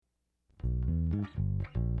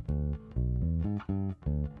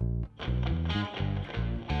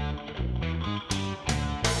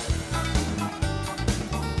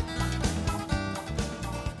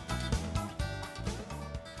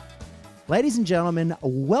Ladies and gentlemen,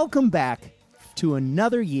 welcome back to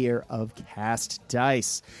another year of Cast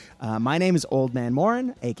Dice. My name is Old Man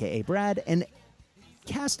Morin, a.k.a. Brad, and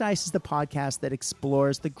Cast Dice is the podcast that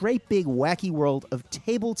explores the great big wacky world of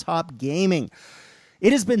tabletop gaming.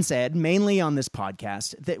 It has been said, mainly on this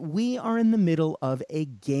podcast, that we are in the middle of a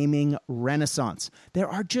gaming renaissance. There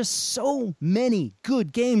are just so many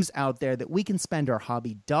good games out there that we can spend our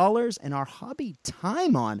hobby dollars and our hobby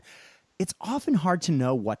time on. It's often hard to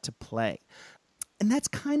know what to play. And that's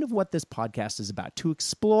kind of what this podcast is about, to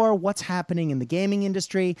explore what's happening in the gaming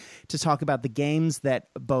industry, to talk about the games that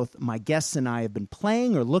both my guests and I have been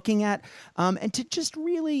playing or looking at, and to just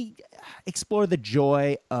really explore the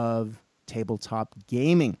joy of tabletop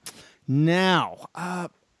gaming. Now,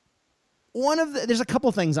 there's a couple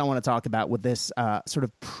things I want to talk about with this sort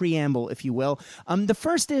of preamble, if you will. The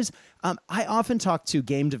first is I often talk to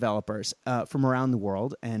game developers from around the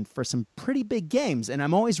world and for some pretty big games, and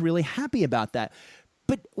I'm always really happy about that.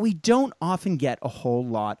 But we don't often get a whole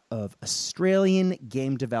lot of Australian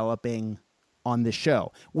game developing on the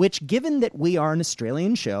show, which, given that we are an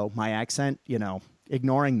Australian show, my accent,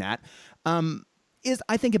 ignoring that, is,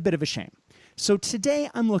 I think, a bit of a shame. So today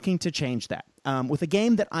I'm looking to change that with a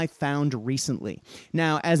game that I found recently.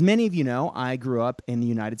 Now, as many of you know, I grew up in the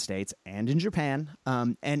United States and in Japan,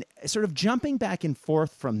 and sort of jumping back and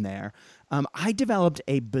forth from there, I developed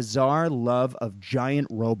a bizarre love of giant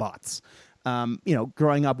robots.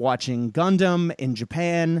 Growing up watching Gundam in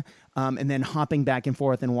Japan, and then hopping back and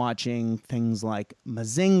forth and watching things like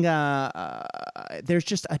Mazinga. There's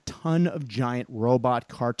just a ton of giant robot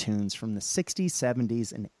cartoons from the 60s,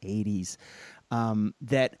 70s, and 80s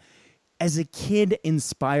that, as a kid,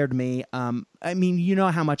 inspired me. You know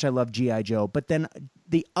how much I love G.I. Joe, but then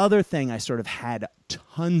the other thing I sort of had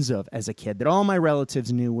tons of as a kid that all my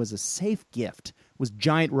relatives knew was a safe gift was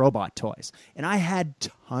giant robot toys. And I had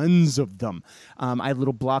tons of them. I had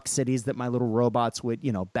little block cities that my little robots would,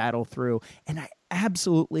 battle through. And I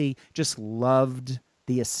absolutely just loved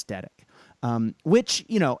the aesthetic. Which,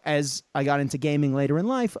 as I got into gaming later in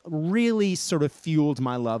life, really sort of fueled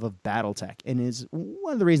my love of Battletech and is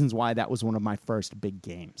one of the reasons why that was one of my first big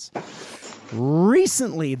games.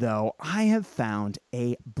 Recently, though, I have found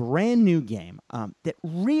a brand new game that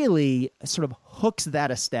really sort of hooks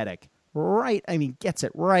that aesthetic gets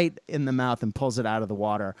it right in the mouth and pulls it out of the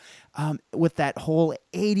water with that whole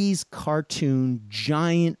 80s cartoon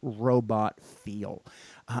giant robot feel.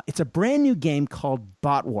 It's a brand new game called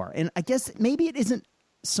Bot War, and I guess maybe it isn't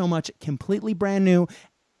so much completely brand new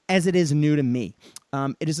as it is new to me.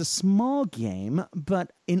 It is a small game,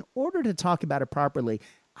 but in order to talk about it properly,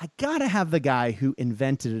 I gotta have the guy who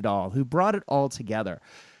invented it all, who brought it all together.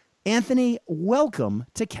 Anthony, welcome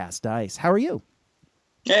to Cast Dice. How are you?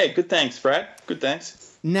 Hey, good thanks, Brad. Good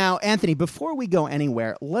thanks. Now, Anthony, before we go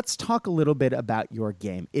anywhere, let's talk a little bit about your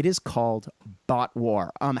game. It is called Bot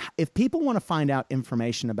War. If people want to find out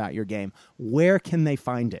information about your game, where can they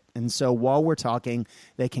find it? And so while we're talking,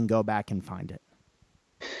 they can go back and find it.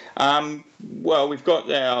 Well, we've got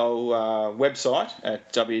our website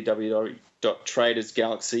at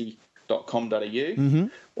www.tradersgalaxy.com.au,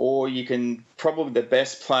 or you can probably the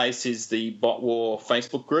best place is the Bot War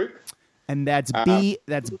Facebook group. And that's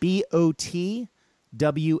BOTWAR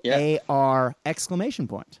exclamation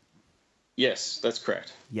point. Yes, that's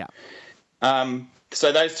correct. Yeah.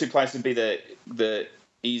 So those two places would be the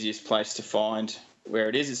easiest place to find where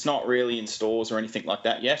it is. It's not really in stores or anything like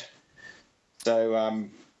that yet. So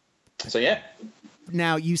yeah.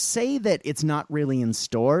 Now, you say that it's not really in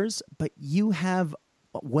stores, but you have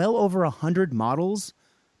well over 100 models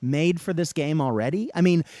made for this game already. I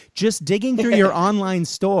mean, just digging through your online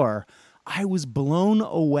store, I was blown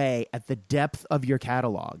away at the depth of your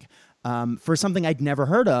catalog. For something I'd never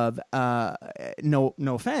heard of, no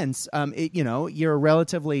offense, you're a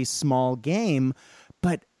relatively small game,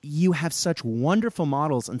 but you have such wonderful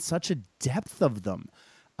models and such a depth of them.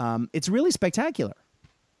 It's really spectacular.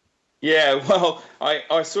 Yeah, well,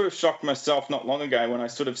 I sort of shocked myself not long ago when I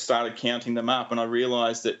sort of started counting them up, and I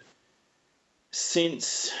realised that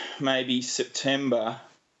since maybe September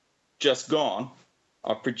just gone,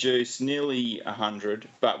 I've produced nearly 100,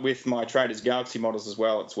 but with my Traders Galaxy models as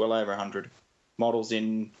well, it's well over 100 models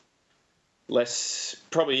in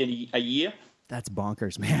probably a year. That's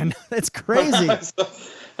bonkers, man. That's crazy.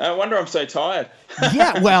 No wonder I'm so tired.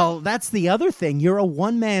 Yeah, well, that's the other thing. You're a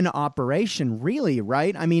one-man operation, really,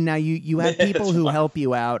 right? I mean, now you have people who help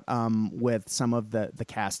you out with some of the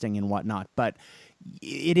casting and whatnot, but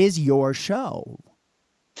it is your show.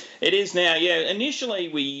 It is now, yeah.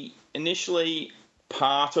 Initially,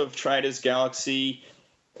 part of Traders Galaxy,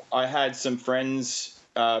 I had some friends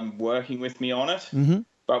working with me on it,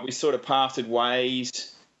 but we sort of parted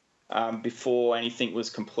ways before anything was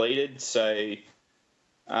completed. So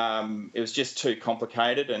it was just too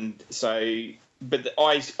complicated, and so. But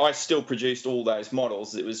I still produced all those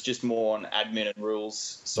models. It was just more on admin and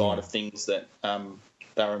rules side of things that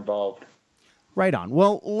they were involved. Right on.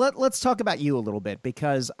 Well, let's talk about you a little bit,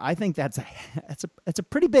 because I think that's a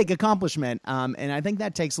pretty big accomplishment, and I think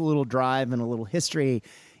that takes a little drive and a little history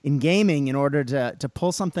in gaming in order to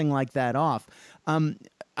pull something like that off.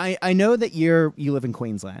 I know that you live in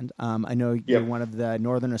Queensland. I know you're one of the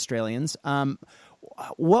Northern Australians.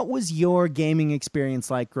 What was your gaming experience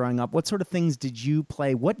like growing up? What sort of things did you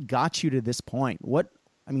play? What got you to this point?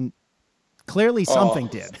 Clearly something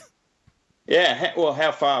did. Yeah, well,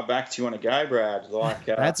 how far back do you want to go, Brad? Like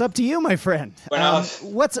that's up to you, my friend.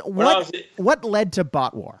 What led to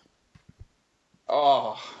Bot War?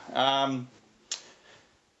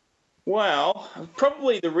 Well,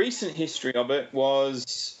 probably the recent history of it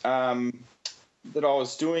was that I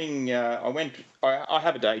was doing. I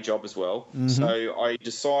have a day job as well, so I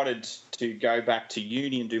decided to go back to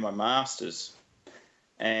uni and do my masters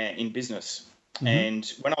in business.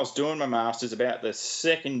 And when I was doing my masters, about the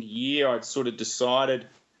second year, I'd sort of decided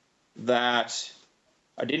that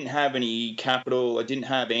I didn't have any capital. I didn't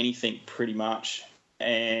have anything pretty much.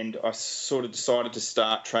 And I sort of decided to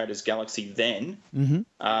start Traders Galaxy then,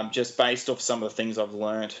 just based off some of the things I've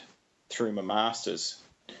learnt through my masters.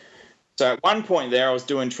 So at one point there, I was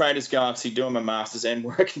doing Traders Galaxy, doing my masters, and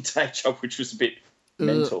working day job, which was a bit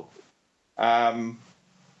mental. But,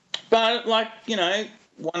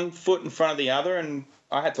 one foot in front of the other, and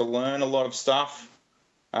I had to learn a lot of stuff,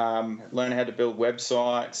 learn how to build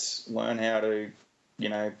websites, learn how to,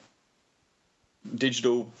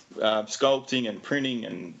 digital sculpting and printing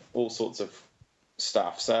and all sorts of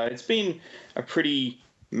stuff. So it's been a pretty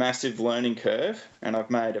massive learning curve, and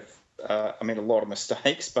I've made a lot of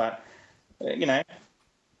mistakes, but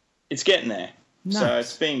it's getting there. Nice. So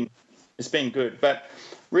it's been good. But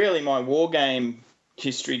really, my war game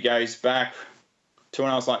history goes back to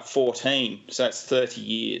when I was like 14, so that's 30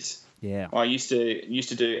 years. Yeah. I used to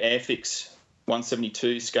do Airfix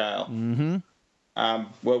 172 scale,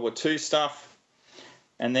 World War II stuff,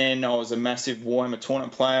 and then I was a massive Warhammer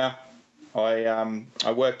tournament player.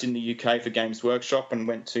 I worked in the UK for Games Workshop and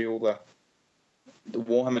went to all the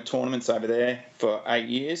Warhammer tournaments over there for 8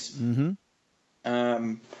 years.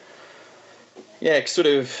 Sort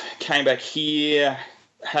of came back here,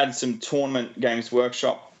 had some tournament Games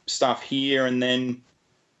Workshop stuff here, and then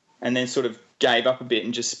sort of gave up a bit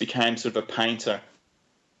and just became sort of a painter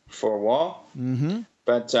for a while.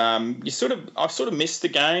 But I sort of missed the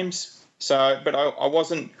games. But I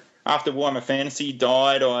wasn't, after Warhammer Fantasy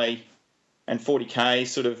died, and 40K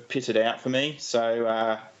sort of pitted out for me.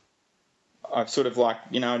 So I've sort of I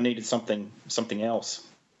needed something else.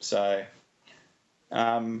 So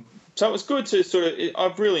it was good to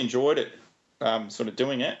I've really enjoyed it, sort of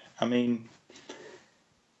doing it. I mean,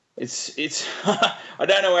 it's I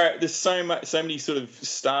don't know where, there's so many sort of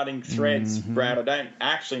starting threads, Brad. I don't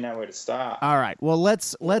actually know where to start. All right. Well,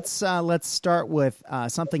 let's start with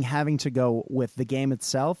something having to go with the game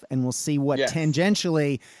itself, and we'll see what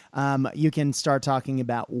tangentially you can start talking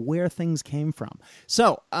about where things came from.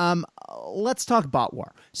 So let's talk Bot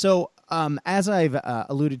War. So as I've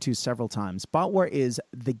alluded to several times, Bot War is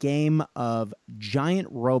the game of giant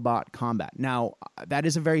robot combat. Now, that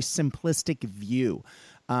is a very simplistic view.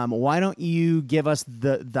 Why don't you give us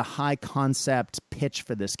the high concept pitch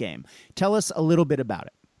for this game? Tell us a little bit about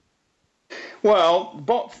it. Well,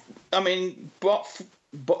 Bot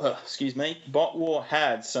War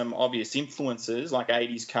had some obvious influences like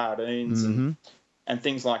 80s cartoons and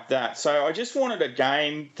things like that. So I just wanted a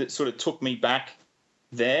game that sort of took me back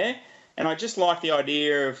there, and I just like the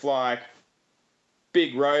idea of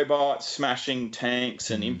big robots smashing tanks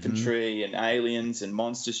and infantry and aliens and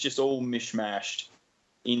monsters, just all mishmashed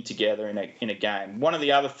in together in a game. One of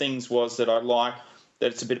the other things was that I like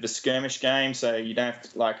that it's a bit of a skirmish game, so you don't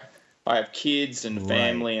have to, I have kids and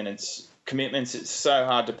family and it's commitments. It's so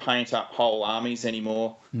hard to paint up whole armies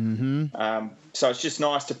anymore. So it's just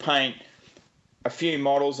nice to paint a few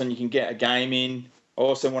models and you can get a game in. I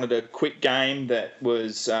also wanted a quick game that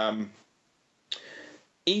was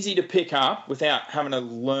easy to pick up without having to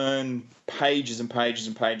learn pages and pages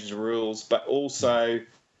and pages of rules, but also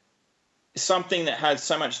something that has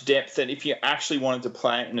so much depth that if you actually wanted to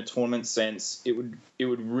play it in a tournament sense, it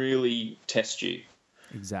would really test you.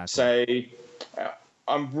 Exactly. So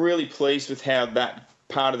I'm really pleased with how that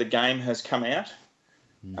part of the game has come out.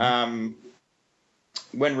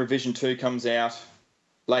 When Revision 2 comes out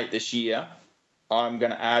late this year, I'm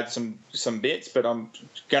going to add some bits, but I'm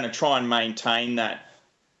going to try and maintain that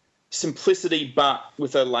simplicity, but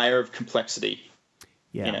with a layer of complexity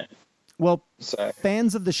in it. Well,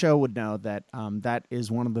 fans of the show would know that that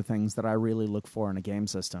is one of the things that I really look for in a game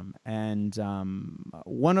system. And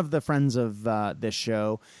one of the friends of this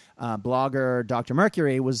show, blogger Dr.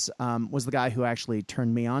 Mercury, was the guy who actually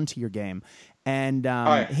turned me on to your game. And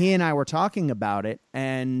he and I were talking about it,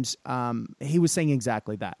 and he was saying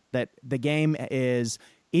exactly that the game is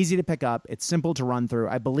easy to pick up. It's simple to run through.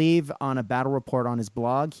 I believe on a battle report on his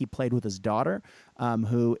blog, he played with his daughter,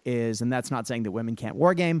 who is, and that's not saying that women can't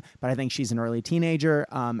wargame, but I think she's an early teenager,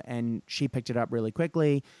 and she picked it up really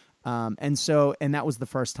quickly. And that was the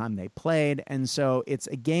first time they played. And so it's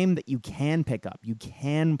a game that you can pick up, you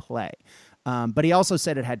can play. But he also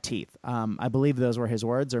said it had teeth. I believe those were his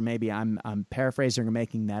words, or maybe I'm paraphrasing or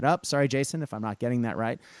making that up. Sorry, Jason, if I'm not getting that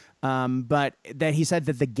right. But that he said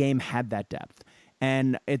that the game had that depth.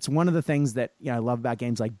 And it's one of the things that I love about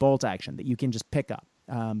games like Bolt Action, that you can just pick up.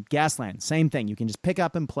 Gasland, same thing. You can just pick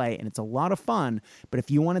up and play, and it's a lot of fun. But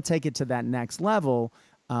if you want to take it to that next level,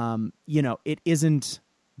 it isn't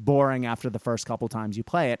boring after the first couple times you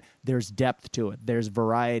play it. There's depth to it. There's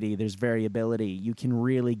variety. There's variability. You can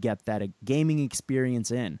really get that gaming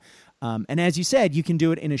experience in. And as you said, you can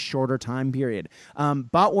do it in a shorter time period.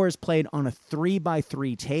 Bot Wars played on a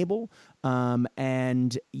 3x3 table,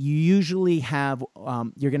 and you usually have,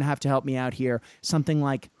 you're going to have to help me out here, something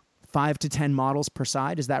like 5 to 10 models per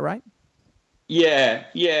side. Is that right? Yeah.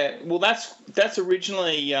 Well, that's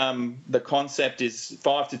originally the concept is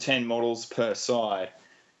 5 to 10 models per side.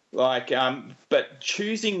 But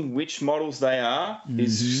choosing which models they are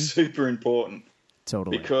is super important.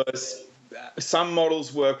 Totally. Because some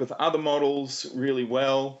models work with other models really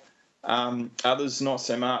well, others not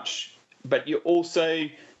so much. But you also,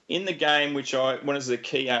 in the game, one of the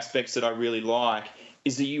key aspects that I really like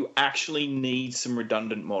is that you actually need some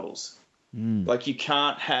redundant models. Like, you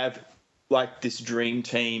can't have this dream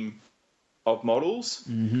team of models,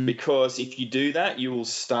 because if you do that, you will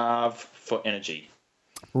starve for energy.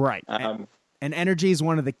 Right. And energy is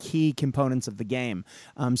one of the key components of the game.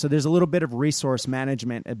 So there's a little bit of resource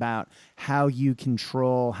management about how you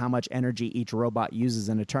control how much energy each robot uses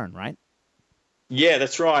in a turn, right? Yeah,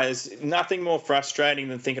 that's right. There's nothing more frustrating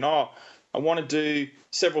than thinking, I want to do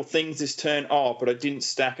several things this turn, but I didn't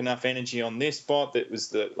stack enough energy on this bot that was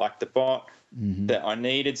the bot that I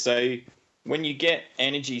needed. So when you get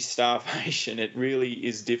energy starvation, it really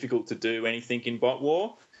is difficult to do anything in bot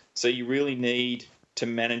war. So you really need to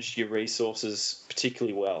manage your resources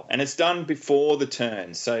particularly well. And it's done before the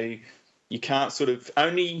turn, so you can't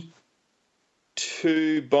only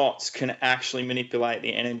 2 bots can actually manipulate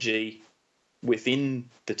the energy within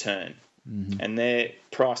the turn. And they're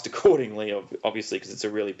priced accordingly, obviously, because it's a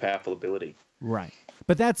really powerful ability. Right.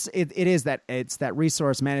 But it's that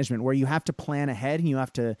resource management where you have to plan ahead and you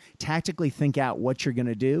have to tactically think out what you're going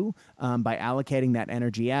to do by allocating that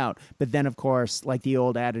energy out. But then, of course, like the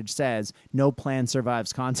old adage says, no plan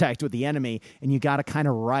survives contact with the enemy, and you got to kind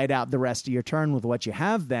of ride out the rest of your turn with what you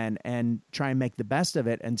have then and try and make the best of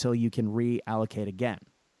it until you can reallocate again.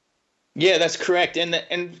 Yeah, that's correct.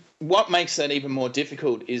 And what makes that even more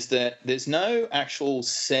difficult is that there's no actual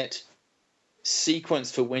set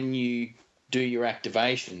sequence for when you do your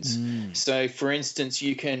activations. So, for instance,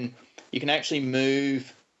 you can actually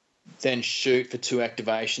move, then shoot for 2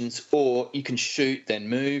 activations, or you can shoot, then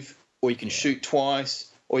move, or you can shoot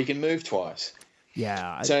twice, or you can move twice.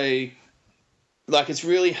 Yeah. So, it's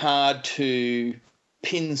really hard to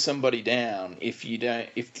pin somebody down if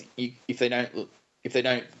they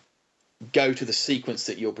don't go to the sequence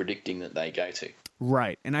that you're predicting that they go to.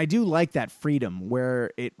 Right. And I do like that freedom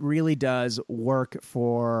where it really does work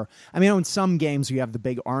for, in some games you have the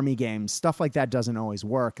big army games, stuff like that doesn't always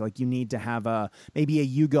work. Like, you need to have maybe a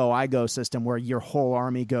you go, I go system where your whole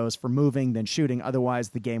army goes for moving, then shooting. Otherwise,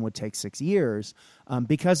 the game would take 6 years.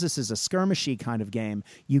 Because this is a skirmishy kind of game,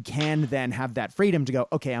 you can then have that freedom to go,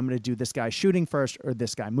 okay, I'm going to do this guy shooting first, or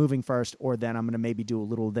this guy moving first, or then I'm going to maybe do a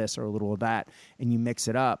little of this or a little of that, and you mix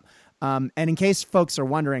it up. And in case folks are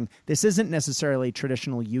wondering, this isn't necessarily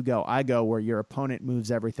traditional you go, I go, where your opponent moves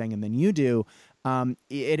everything and then you do.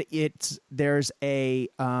 There's a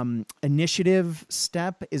initiative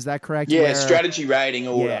step. Is that correct? Yeah, strategy rating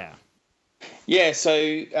order. Yeah.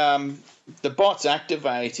 So the bots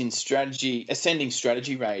activate in ascending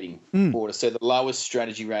strategy rating order. So the lowest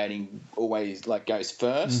strategy rating always goes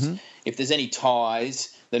first. If there's any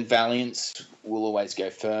ties, then Valiance will always go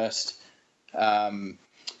first.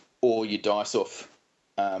 Or you dice off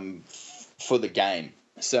for the game.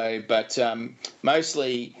 So, but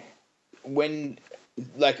mostly when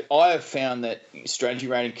like I have found that strategy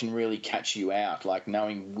rating can really catch you out, like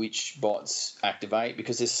knowing which bots activate,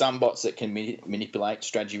 because there's some bots that can manipulate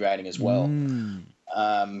strategy rating as well.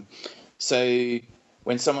 So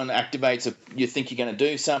when someone activates you think you're going to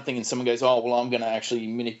do something, and someone goes, oh, well, I'm going to actually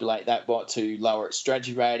manipulate that bot to lower its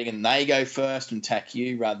strategy rating, and they go first and attack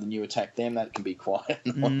you rather than you attack them. That can be quite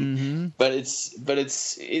annoying. But it's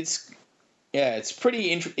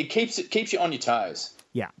pretty it keeps you on your toes.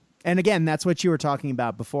 Yeah. And again, that's what you were talking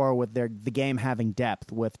about before with the game having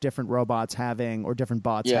depth, with different robots having, or different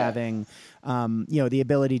bots having, the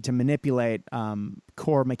ability to manipulate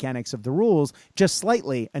core mechanics of the rules just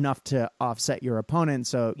slightly enough to offset your opponent.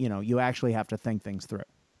 So, you actually have to think things through.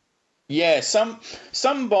 Yeah,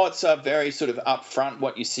 some bots are very sort of upfront.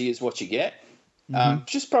 What you see is what you get.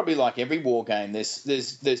 Just probably like every war game,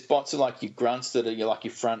 there's bots are like your grunts that are like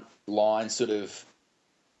your front line sort of,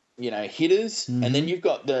 hitters, and then you've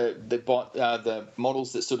got the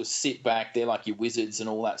models that sort of sit back. They're like your wizards and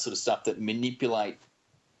all that sort of stuff that manipulate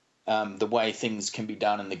the way things can be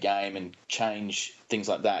done in the game and change things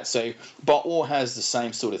like that. So Bot War has the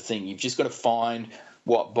same sort of thing. You've just got to find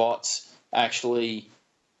what bots actually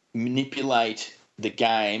manipulate the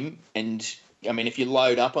game, and I mean, if you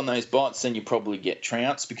load up on those bots, then you probably get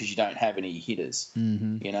trounced because you don't have any hitters.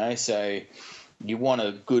 So you want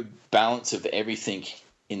a good balance of everything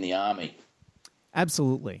in the army.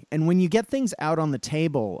 Absolutely. And when you get things out on the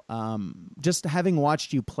table, just having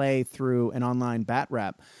watched you play through an online bat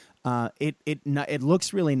rep, it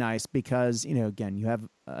looks really nice because, again, you have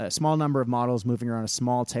a small number of models moving around a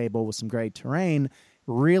small table with some great terrain.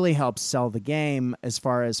 Really helps sell the game as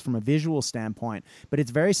far as from a visual standpoint, but it's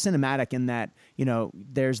very cinematic in that,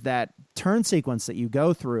 there's that turn sequence that you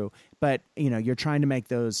go through, but, you're trying to make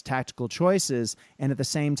those tactical choices. And at the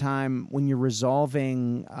same time, when you're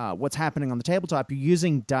resolving what's happening on the tabletop, you're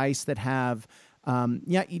using dice that have,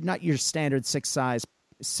 not your standard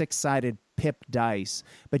six-sided pip dice,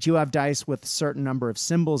 but you have dice with a certain number of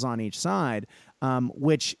symbols on each side,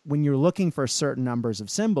 which when you're looking for certain numbers of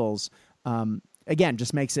symbols, again,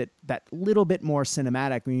 just makes it that little bit more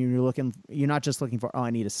cinematic when you're not just looking for, oh, I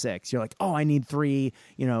need a 6. You're like, oh, I need 3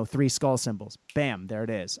 skull symbols. Bam, there it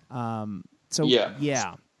is. So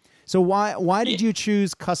why did you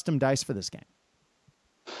choose custom dice for this game?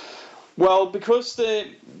 Well, because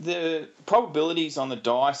the probabilities on the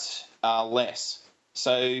dice are less.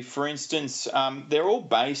 So, for instance, they're all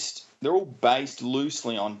based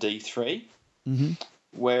loosely on D3,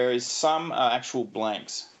 whereas some are actual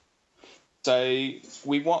blanks. So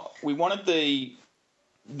we wanted the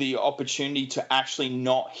opportunity to actually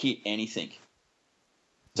not hit anything.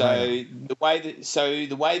 So the way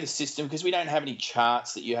the system, because we don't have any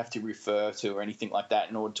charts that you have to refer to or anything like that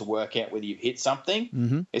in order to work out whether you've hit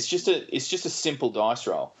something. It's just a simple dice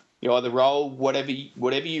roll. You either roll whatever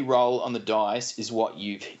you roll on the dice is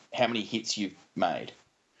how many hits you've made.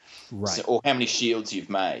 Right. So, or how many shields you've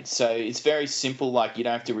made. So it's very simple. Like, you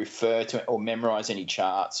don't have to refer to or memorize any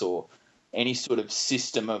charts or any sort of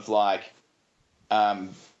system of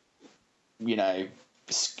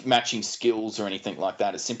matching skills or anything like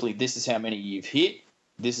that. It's simply, this is how many you've hit,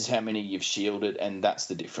 this is how many you've shielded, and that's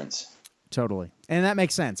the difference. Totally. And that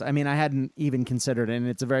makes sense. I mean, I hadn't even considered it, and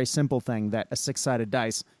it's a very simple thing that a 6-sided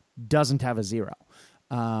dice doesn't have a 0.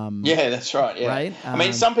 Yeah, that's right. Yeah. Right? I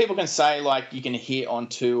mean, some people can say, you can hit on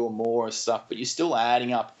 2 or more or stuff, but you're still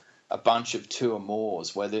adding up a bunch of 2 or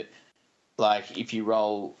mores, whether, if you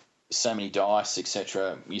roll so many dice,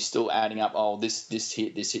 etc., you're still adding up, this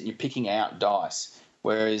hit, and you're picking out dice.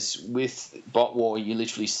 Whereas with Bot War, you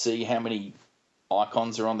literally see how many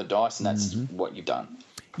icons are on the dice, and that's what you've done.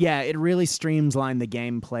 Yeah, it really streamlined the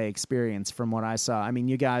gameplay experience from what I saw. I mean,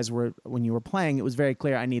 you guys when you were playing, it was very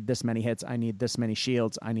clear, I need this many hits, I need this many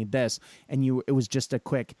shields, I need this. And it was just a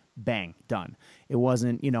quick bang, done. It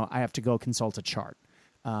wasn't, I have to go consult a chart.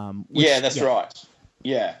 That's right.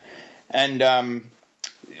 Yeah. And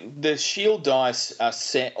the shield dice are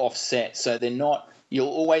offset, so they're not. You'll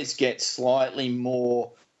always get slightly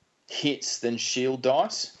more hits than shield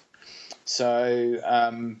dice.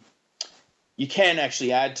 So you can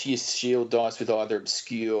actually add to your shield dice with either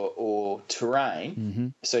obscure or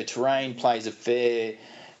terrain. So terrain plays a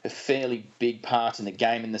fairly big part in the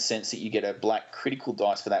game in the sense that you get a black critical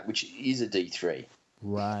dice for that, which is a D3.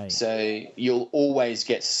 Right. So you'll always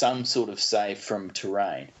get some sort of save from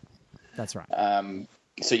terrain. That's right.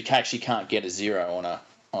 So you actually can't get a 0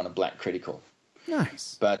 on a black critical.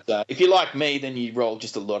 Nice. But if you're like me, then you roll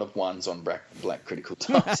just a lot of 1s on black critical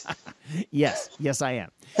dice. Yes, I am.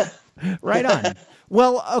 Right on.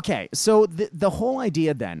 Well, okay. So the whole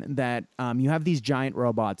idea then that you have these giant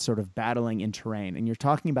robots sort of battling in terrain, and you're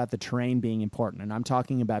talking about the terrain being important, and I'm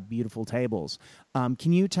talking about beautiful tables.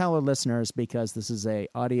 Can you tell our listeners, because this is a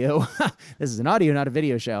audio, this is an audio, not a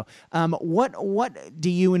video show. What do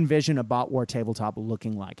you envision a Bot War tabletop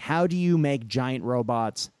looking like? How do you make giant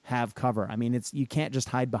robots have cover? I mean, you can't just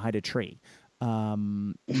hide behind a tree,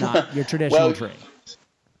 not your traditional tree.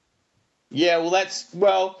 Yeah,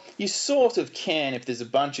 you sort of can if there's a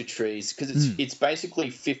bunch of trees, because it's basically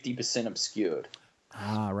 50% obscured.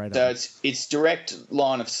 Ah, right. So it's direct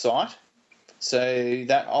line of sight. So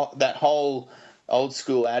that whole old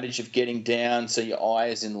school adage of getting down so your eye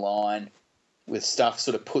is in line with stuff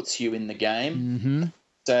sort of puts you in the game. Mm-hmm.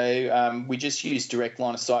 So we just use direct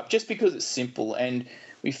line of sight just because it's simple, and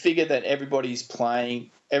we figure that everybody that's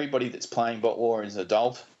playing Bot War is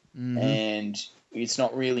adult, and it's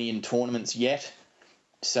not really in tournaments yet,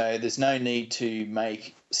 so there's no need to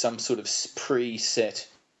make some sort of preset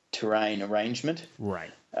terrain arrangement.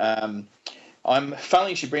 Right. Funnily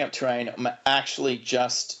you should bring up terrain. I'm actually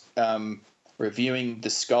just reviewing the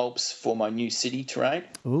sculpts for my new city terrain.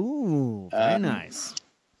 Ooh, very nice.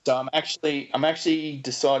 So I'm actually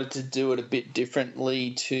decided to do it a bit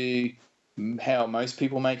differently to how most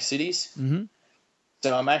people make cities. Mm-hmm.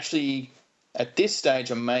 So I'm actually, at this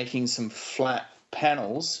stage, I'm making some flat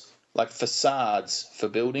panels, like facades for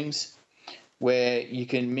buildings, where you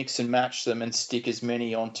can mix and match them and stick as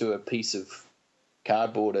many onto a piece of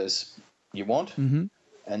cardboard as you want, and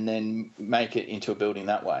then make it into a building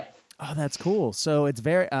that way. Oh, that's cool. So it's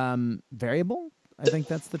very variable? I think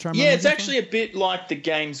that's the term. Yeah, it's actually a bit like the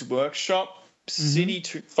Games Workshop city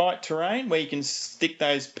fight terrain, where you can stick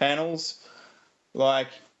those panels like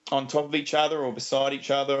on top of each other or beside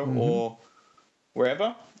each other or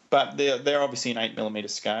wherever. But they're obviously an 8mm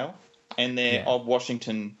scale, and they're of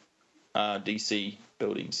Washington, D.C.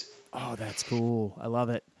 buildings. Oh, that's cool. I love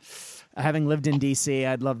it. Having lived in D.C.,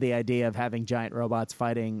 I'd love the idea of having giant robots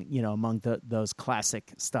fighting, among those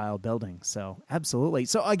classic style buildings. So absolutely.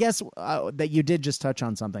 So I guess that you did just touch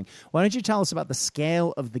on something. Why don't you tell us about the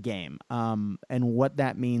scale of the game and what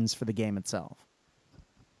that means for the game itself?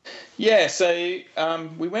 Yeah. So I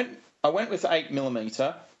went with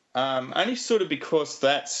 8mm. Only sort of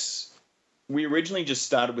because we originally just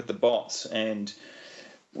started with the bots, and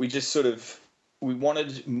we just we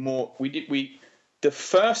wanted more. The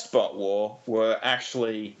first Bot War were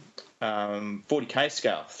actually 40K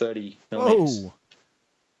scale, 30mm. Whoa.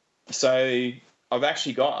 So I've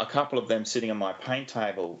actually got a couple of them sitting on my paint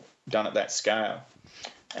table done at that scale.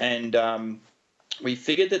 And we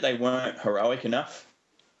figured that they weren't heroic enough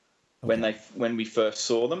when we first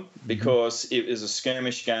saw them, because it was a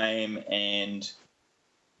skirmish game, and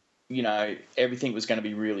everything was going to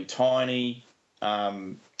be really tiny.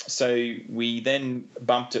 So we then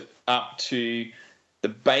bumped it up to the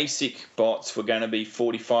basic bots were going to be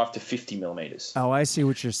 45 to 50mm. Oh, I see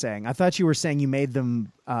what you're saying. I thought you were saying you made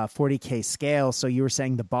them 40K scale, so you were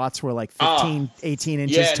saying the bots were like 18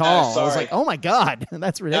 inches tall. No, I was like, oh my God,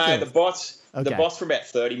 that's ridiculous. No, the bots were about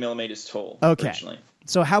 30mm tall originally.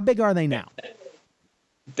 So how big are they now?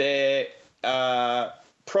 They're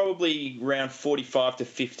probably around 45 to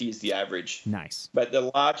 50 is the average. Nice. But the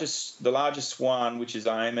largest one, which is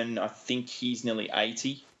Omen, I think he's nearly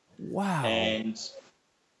 80. Wow.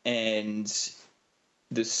 And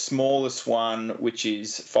the smallest one, which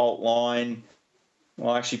is Fault Line,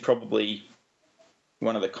 well, actually probably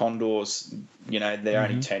one of the Condors, they're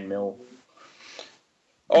only 10 mil.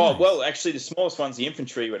 Oh, nice. Well, actually the smallest one's the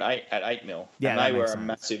infantry at 8 mil. Yeah, and they were sense. A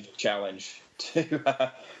massive challenge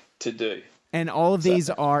to do. And all of these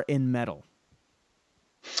are in metal.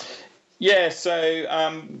 Yeah,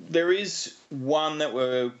 so there is one that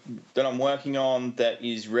I'm working on that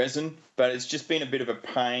is resin, but it's just been a bit of a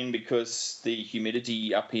pain because the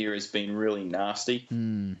humidity up here has been really nasty.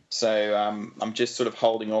 So I'm just sort of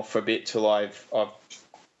holding off for a bit till I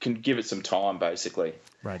can give it some time, basically.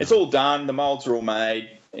 Right. It's all done. The molds are all made.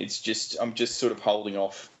 I'm just sort of holding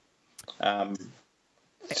off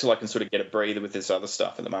till I can sort of get a breather with this other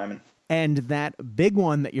stuff at the moment. And that big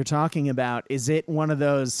one that you're talking about, is it one of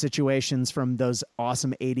those situations from those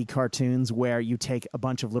awesome 80 cartoons where you take a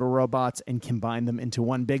bunch of little robots and combine them into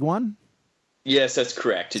one big one? Yes, that's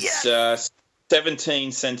correct. It's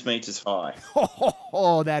 17 centimeters high.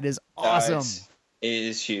 Oh, that is awesome. It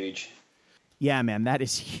is huge. Yeah, man, that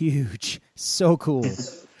is huge. So cool.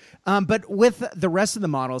 But with the rest of the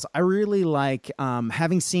models, I really like,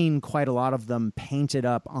 having seen quite a lot of them painted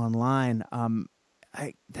up online,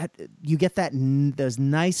 you get those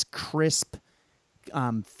nice crisp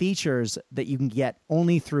features that you can get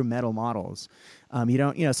only through metal models. You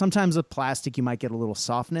don't, sometimes with plastic you might get a little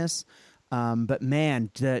softness, but man,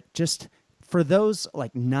 just for those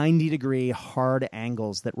like 90-degree hard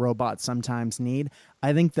angles that robots sometimes need,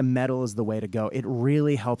 I think the metal is the way to go. It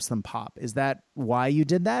really helps them pop. Is that why you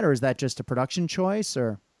did that, or is that just a production choice?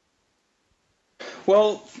 Or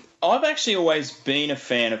well, I've actually always been a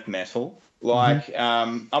fan of metal. Like,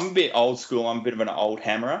 I'm a bit old school. I'm a bit of an old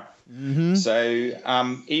hammerer. So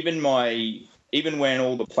even when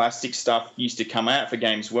all the plastic stuff used to come out for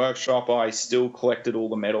Games Workshop, I still collected all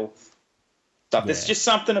the metal stuff. There's just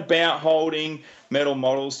something about holding metal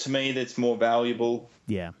models to me that's more valuable.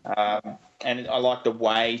 Yeah. And I like the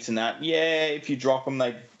weight and that. Yeah, if you drop them,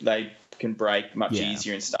 they can break much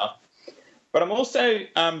easier and stuff. But I'm also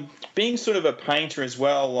being sort of a painter as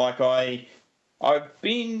well. Like I've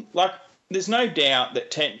been like, there's no doubt that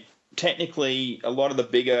technically a lot of the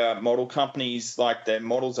bigger model companies, like their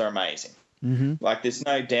models are amazing. Like there's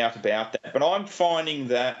no doubt about that. But I'm finding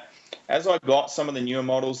that as I got some of the newer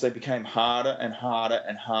models, they became harder and harder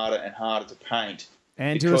and harder and harder to paint.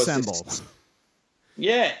 And to assemble.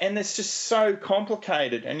 Yeah, and it's just so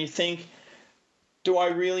complicated. And you think, do I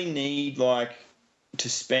really need like to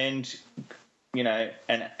spend,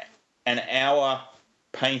 an hour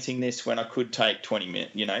painting this when I could take 20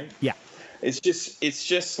 minutes, Yeah. It's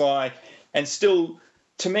just like, and still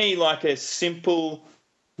to me, like a simple,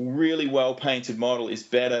 really well painted model is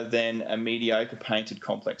better than a mediocre painted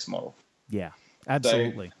complex model. Yeah,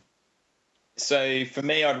 absolutely. So for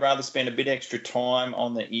me, I'd rather spend a bit extra time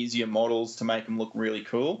on the easier models to make them look really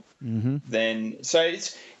cool. So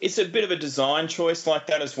it's a bit of a design choice like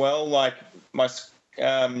that as well. Like my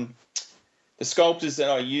the sculptors that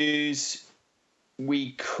I use,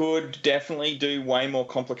 we could definitely do way more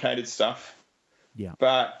complicated stuff. Yeah.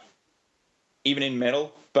 But even in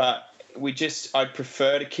metal, but I'd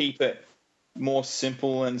prefer to keep it more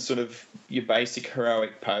simple and sort of your basic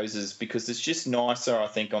heroic poses because it's just nicer, I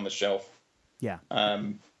think, on the shelf. Yeah.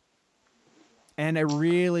 And I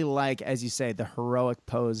really like, as you say, the heroic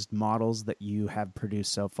posed models that you have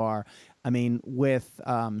produced so far. I mean, with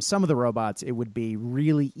some of the robots, it would be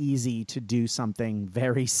really easy to do something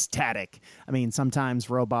very static. I mean, sometimes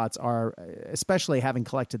robots are, especially having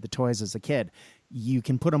collected the toys as a kid, you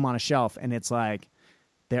can put them on a shelf and it's like,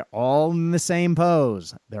 they're all in the same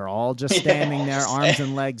pose. They're all just standing there, arms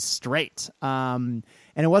and legs straight. And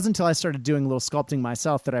it wasn't until I started doing a little sculpting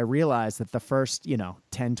myself that I realized that the first,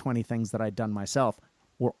 10, 20 things that I'd done myself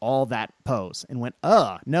were all that pose and went,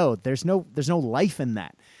 no, there's no life in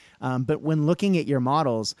that. But when looking at your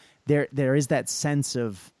models, there is that sense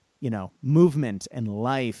of, movement and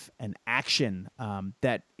life and action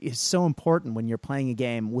that is so important when you're playing a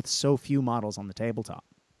game with so few models on the tabletop.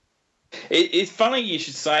 It's funny you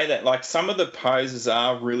should say that. Like some of the poses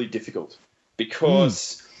are really difficult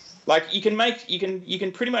because, like, you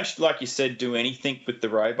can pretty much, like you said, do anything with the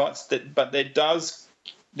robots. But there does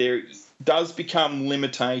become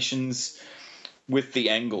limitations with the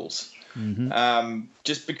angles.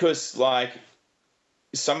 Just because, like,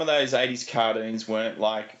 some of those 80s cartoons weren't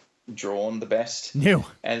like drawn the best. No.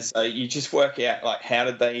 And so you just work out like how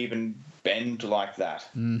did they even bend like that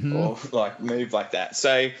or like move like that.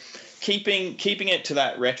 So keeping it to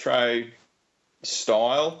that retro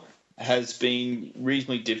style has been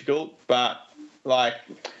reasonably difficult, but like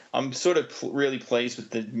I'm sort of really pleased with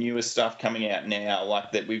the newer stuff coming out now,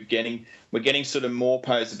 like that we're getting sort of more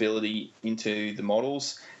posability into the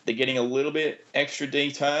models. They're getting a little bit extra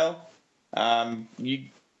detail.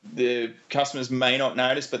 The customers may not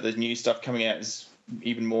notice, but the new stuff coming out is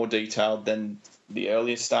even more detailed than the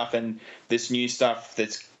earlier stuff, and this new stuff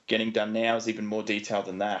that's getting done now is even more detailed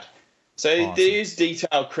than that. So There is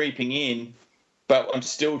detail creeping in, but I'm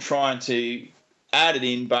still trying to add it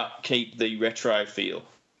in but keep the retro feel.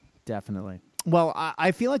 Definitely. Well,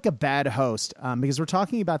 I feel like a bad host because we're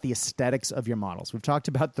talking about the aesthetics of your models. We've talked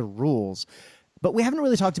about the rules, but we haven't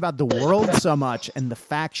really talked about the world so much and the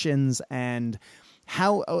factions and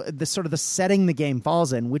how the sort of the setting the game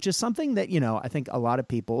falls in, which is something that, I think a lot of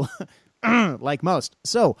people like most.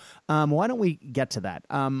 So why don't we get to that?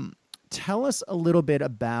 Tell us a little bit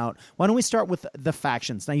about, why don't we start with the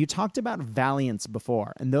factions? Now, you talked about Valiants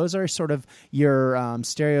before, and those are sort of your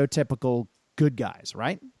stereotypical good guys,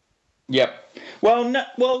 right? Yep. Well,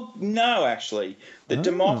 no, actually. The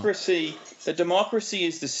democracy is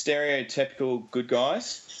the stereotypical good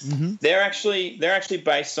guys. They're actually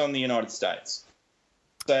based on the United States.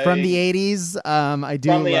 So, from the 80s, I do.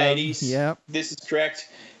 From the 80s. Yep. This is correct.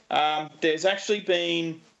 There's actually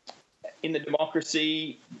been, in the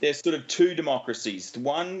democracy, there's sort of two democracies.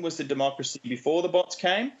 One was the democracy before the bots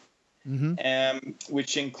came,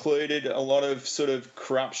 which included a lot of sort of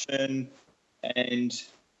corruption and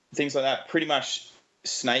things like that. Pretty much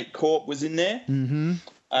Snake Corp was in there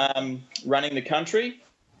running the country.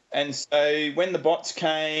 And so when the bots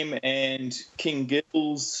came and King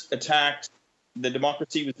Gills attacked, the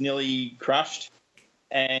democracy was nearly crushed.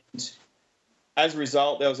 And as a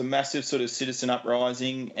result, there was a massive sort of citizen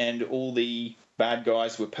uprising and all the bad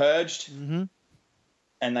guys were purged and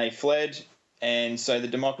they fled. And so the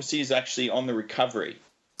democracy is actually on the recovery.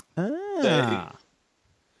 Ah.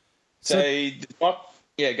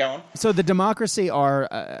 Yeah, go on. So the democracy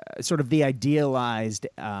are sort of the idealized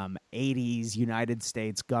 80s United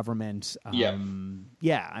States government.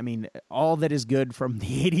 Yeah, I mean, all that is good from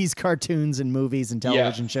the 80s cartoons and movies and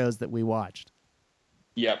television shows that we watched.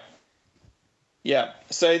 Yep. Yeah.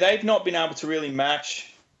 So they've not been able to really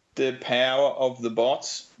match the power of the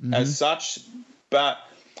bots as such, but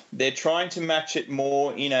they're trying to match it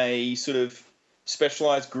more in a sort of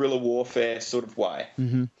specialized guerrilla warfare sort of way.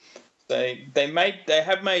 They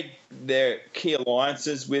have made their key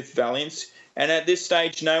alliances with Valiant, and at this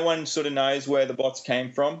stage, no one sort of knows where the bots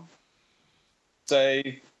came from. So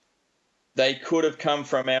they could have come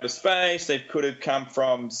from outer space. They could have come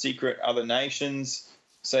from secret other nations.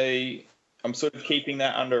 So I'm sort of keeping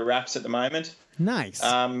that under wraps at the moment. Nice.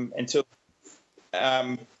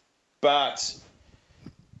 But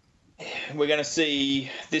we're going to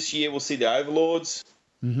see this year. We'll see the Overlords,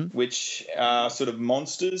 which are sort of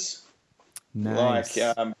monsters. Nice.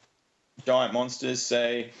 Like giant monsters.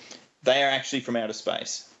 So they are actually from outer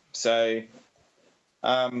space. So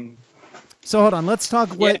hold on. Let's talk.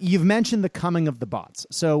 You've mentioned the coming of the bots.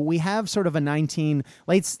 So we have sort of a late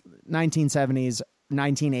 1970s,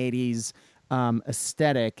 1980s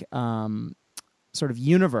aesthetic sort of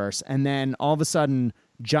universe, and then all of a sudden,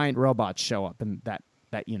 giant robots show up in that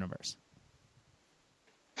universe.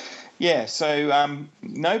 Yeah. So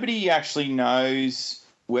nobody actually knows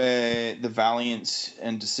where the Valiants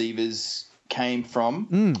and Deceivers came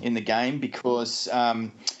from in the game because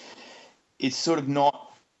it's sort of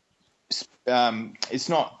not it's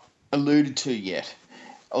not alluded to yet.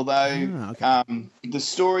 Although the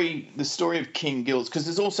story of King Gills, because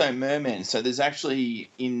there's also mermen, so there's actually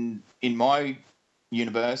in my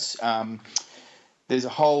universe there's a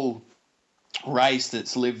whole race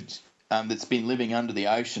that's been living under the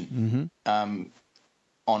ocean on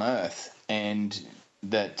Earth, and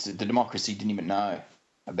that the democracy didn't even know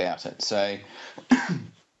about it. So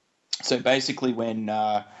basically when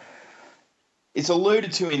it's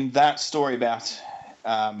alluded to in that story about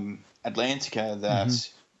Atlantica that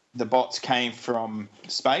the bots came from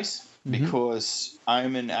space because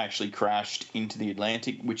Omen actually crashed into the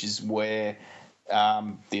Atlantic, which is where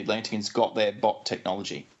the Atlanteans got their bot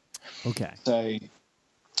technology. Okay.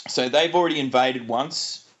 So they've already invaded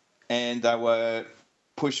once and they were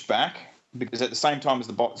pushed back, because at the same time as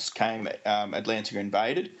the bots came, Atlantica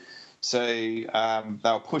invaded. So they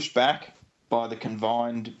were pushed back by the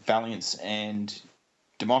combined Valiants and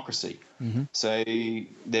Democracy. So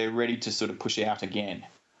they're ready to sort of push out again.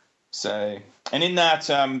 So, and in that,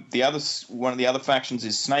 one of the other factions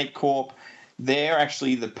is Snake Corp. They're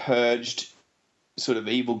actually the purged sort of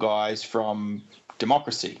evil guys from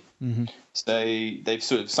Democracy. So they've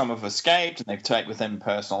some have escaped, and they've taken with them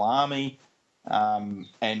personal army.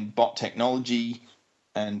 And bot technology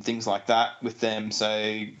and things like that with them.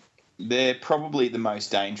 So they're probably the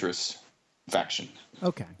most dangerous faction.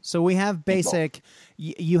 Okay. So we have basic...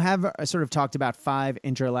 You have sort of talked about 5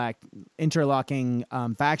 interlocking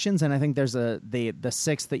factions, and I think there's the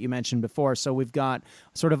sixth that you mentioned before. So we've got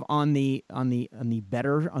sort of on the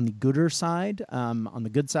gooder side, on the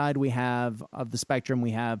good side we have of the spectrum, we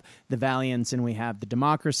have the Valiants and we have the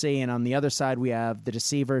Democracy, and on the other side we have the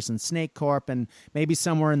Deceivers and Snake Corp, and maybe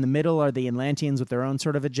somewhere in the middle are the Atlanteans with their own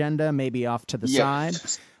sort of agenda, maybe off to the side.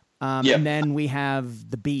 And then we have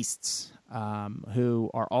the Beasts. Who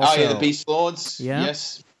are also... the Beast Lords. Yeah.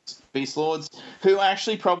 Yes, Beast Lords, who are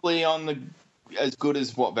actually probably as good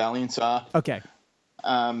as what Valiants are. Okay.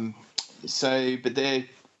 But they're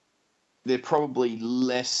probably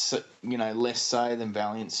less so than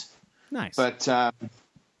Valiants. Nice. But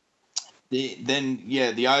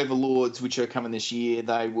the Overlords, which are coming this year,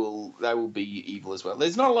 they will be evil as well.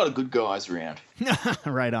 There's not a lot of good guys around.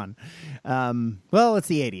 Right on. Well, it's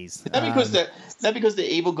the 80s. Not because the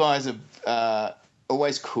evil guys are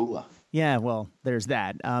always cooler. Yeah, well, there's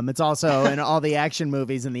that. It's also in all the action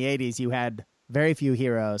movies in the 80s, you had very few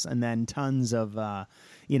heroes and then tons of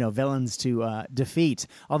villains to defeat.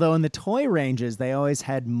 Although in the toy ranges, they always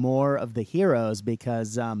had more of the heroes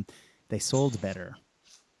because they sold better.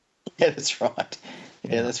 Yeah, that's right.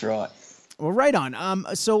 Yeah, that's right. Well, right on.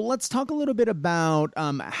 So let's talk a little bit about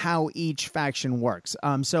how each faction works.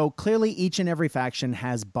 So clearly, each and every faction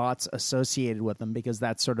has bots associated with them because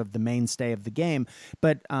that's sort of the mainstay of the game.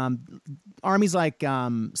 But armies like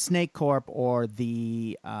Snake Corp or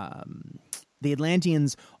the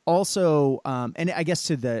Atlanteans also, and I guess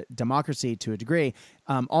to the Democracy to a degree,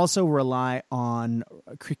 also rely on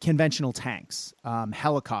conventional tanks,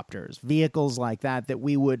 helicopters, vehicles like that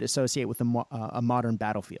we would associate with a modern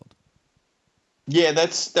battlefield. Yeah,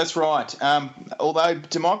 that's right. Although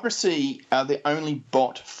Democracy are the only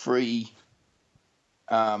bot-free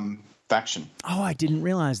faction. Oh, I didn't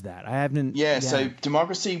realize that. I haven't. Yeah, so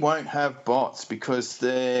Democracy won't have bots because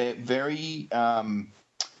they're very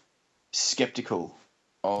skeptical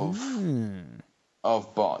of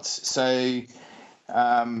bots. So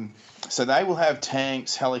they will have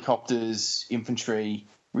tanks, helicopters, infantry,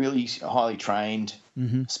 really highly trained,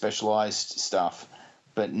 specialized stuff,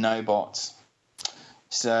 but no bots.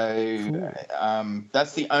 So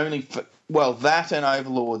that's the only. That and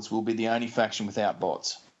Overlords will be the only faction without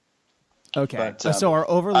bots. Okay, but, so are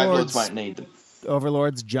Overlords won't need them.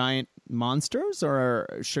 Overlords giant monsters,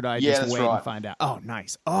 or should I just wait and find out? Oh,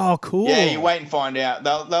 nice. Oh, cool. Yeah, you wait and find out.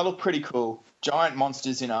 They'll look pretty cool. Giant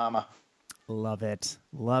monsters in armor. Love it.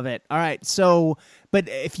 Love it. All right. So, but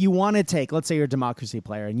if you want to take, let's say you're a Democracy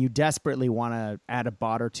player and you desperately want to add a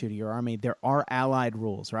bot or two to your army, there are allied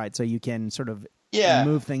rules, right? So you can sort of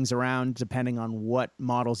move things around depending on what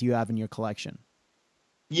models you have in your collection.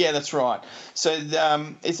 Yeah, that's right. So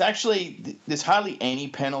it's actually, there's hardly any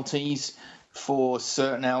penalties for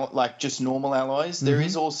certain, like just normal allies. There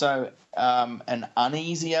is also an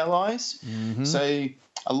uneasy allies. So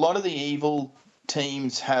a lot of the evil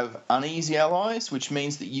teams have uneasy allies, which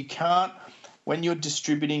means that you can't, when you're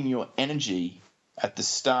distributing your energy at the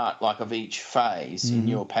start, like of each phase in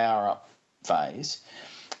your power-up phase,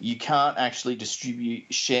 you can't actually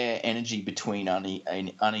share energy between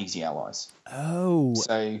uneasy allies. Oh.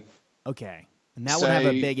 So okay. And that would have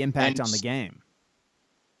a big impact on the game.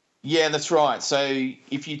 Yeah, that's right. So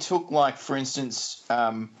if you took, like, for instance,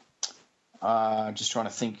 just trying to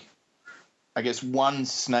think, I guess one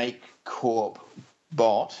Snake Corp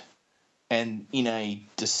bot and in a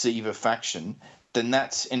Deceiver faction, then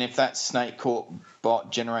if that Snake Corp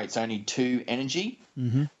bot generates only 2 energy,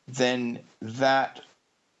 then that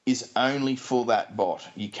is only for that bot.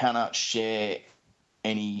 You cannot share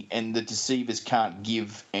any, and the Deceivers can't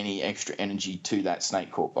give any extra energy to that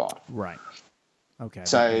Snake Corp bot. Right. Okay.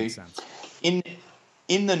 So that makes sense.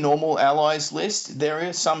 in the normal allies list, there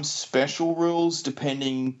are some special rules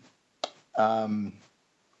depending on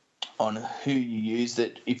who you use,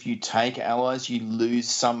 that if you take allies, you lose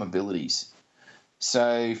some abilities.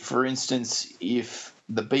 So, for instance, if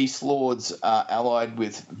the Beast Lords are allied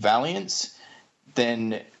with Valiants,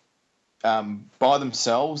 then by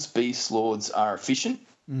themselves, Beast Lords are efficient,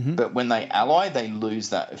 but when they ally, they lose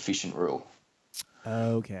that efficient rule.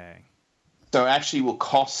 Okay. So it actually will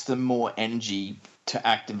cost them more energy to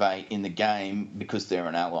activate in the game because they're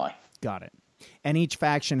an ally. Got it. And each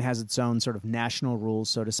faction has its own sort of national rules,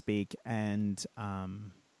 so to speak. And,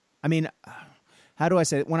 I mean, how do I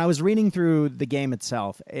say it? When I was reading through the game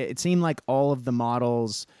itself, it seemed like all of the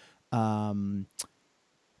models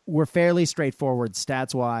were fairly straightforward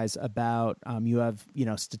stats-wise about you have,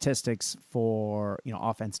 statistics for,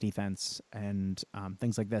 offense, defense, and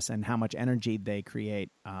things like this, and how much energy they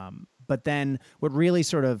create. But then what really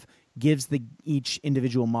sort of gives each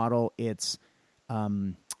individual model its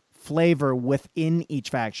flavor within each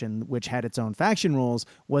faction, which had its own faction rules,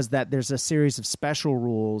 was that there's a series of special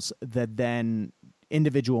rules that then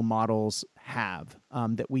individual models have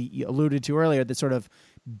that we alluded to earlier, that sort of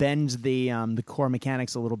bend the core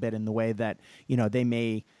mechanics a little bit in the way that they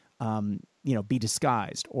may be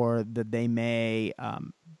disguised, or that they may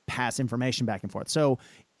pass information back and forth. So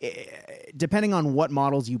depending on what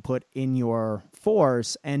models you put in your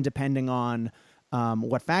force, and depending on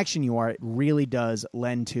what faction you are, it really does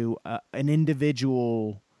lend to an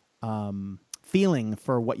individual feeling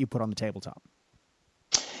for what you put on the tabletop.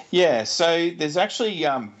 Yeah, so there's actually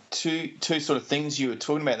two sort of things you were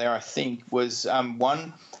talking about there, I think, was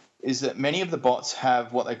one is that many of the bots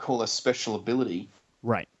have what they call a special ability.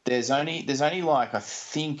 Right. There's only like, I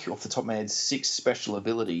think off the top of my head, 6 special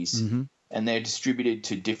abilities, and they're distributed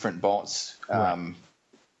to different bots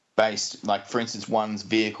based, like, for instance, one's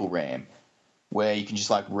vehicle ram, where you can just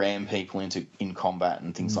like ram people in combat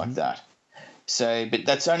and things like that. So, but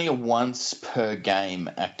that's only a once per game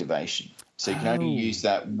activation. So you can only use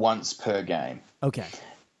that once per game. Okay.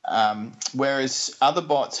 Whereas other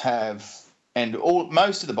bots have, and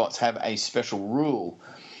most of the bots have a special rule.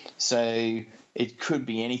 So it could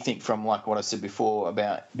be anything from, like what I said before,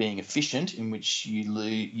 about being efficient, in which you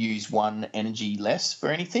use one energy less for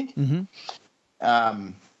anything.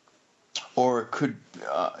 Or it could,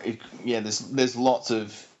 there's lots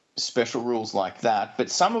of special rules like that,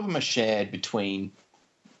 but some of them are shared between,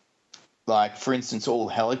 like, for instance, all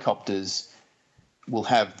helicopters will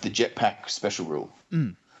have the jetpack special rule,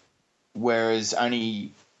 whereas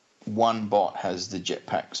only one bot has the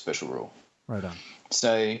jetpack special rule. Right on.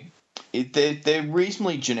 So they're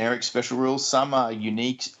reasonably generic special rules. Some are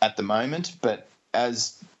unique at the moment, but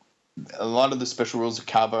as a lot of the special rules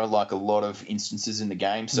cover, like, a lot of instances in the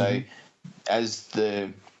game, so as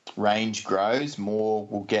the range grows, more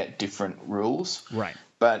will get different rules. Right.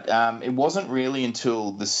 But it wasn't really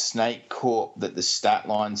until the Snake Corp that the stat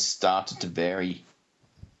lines started to vary,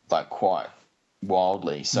 like, quite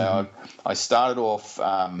wildly. So I started off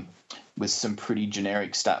with some pretty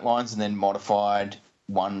generic stat lines and then modified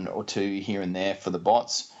one or two here and there for the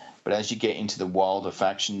bots. But as you get into the wilder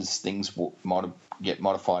factions, things will get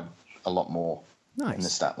modified a lot more in the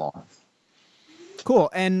stat line.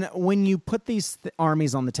 Cool. And when you put these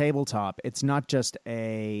armies on the tabletop, it's not just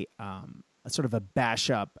a sort of a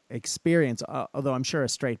bash-up experience, although I'm sure a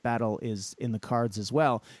straight battle is in the cards as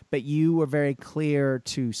well. But you were very clear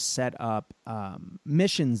to set up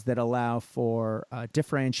missions that allow for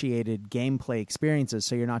differentiated gameplay experiences,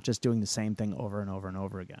 so you're not just doing the same thing over and over and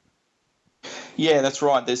over again. Yeah, that's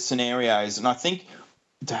right. There's scenarios, and I think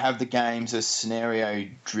to have the games as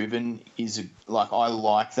scenario-driven I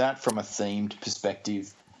like that from a themed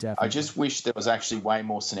perspective. Definitely. I just wish there was actually way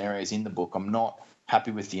more scenarios in the book. I'm not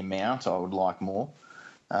happy with the amount. I would like more.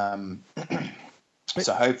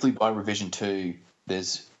 So hopefully by revision 2,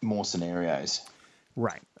 there's more scenarios.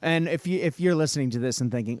 Right. And if you're listening to this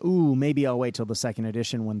and thinking, ooh, maybe I'll wait till the second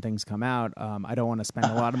edition when things come out. I don't want to spend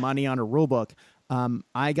a lot of money on a rule book.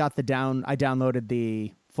 I downloaded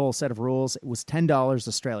the full set of rules. It was $10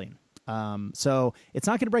 Australian. So it's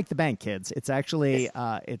not going to break the bank, kids. It's actually,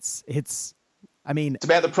 it's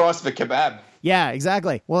about the price of a kebab. Yeah,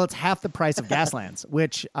 exactly. Well, it's half the price of Gaslands,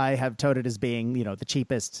 which I have touted as being, the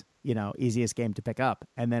cheapest, easiest game to pick up.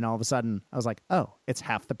 And then all of a sudden I was like, oh, it's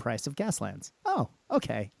half the price of Gaslands. Oh,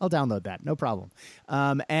 okay. I'll download that. No problem.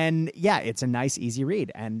 And yeah, it's a nice, easy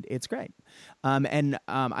read and it's great.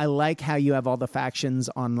 I like how you have all the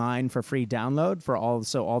factions online for free download for all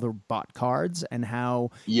the bot cards and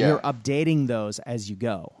how you're updating those as you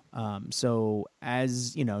go. So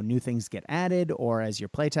as, new things get added or as you're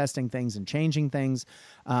playtesting things and changing things,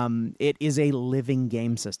 it is a living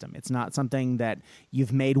game system. It's not something that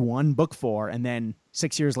you've made one book for and then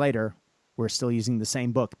 6 years later, we're still using the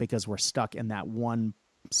same book because we're stuck in that one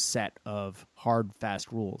set of hard,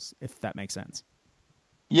 fast rules, if that makes sense.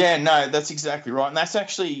 Yeah, no, that's exactly right. And that's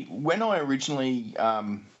actually when I originally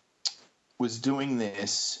was doing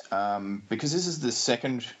this, because this is the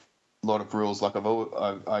second lot of rules. Like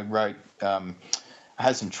I wrote, I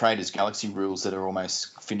had some Traders Galaxy rules that are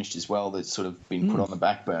almost finished as well. That's sort of been put on the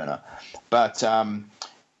back burner. But I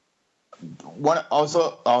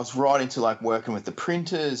was right into like working with the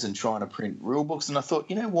printers and trying to print rule books, and I thought,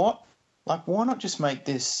 you know what? Like, why not just make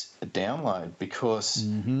this a download? Because,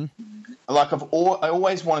 like, I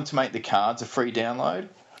always wanted to make the cards a free download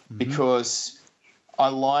because I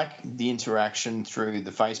like the interaction through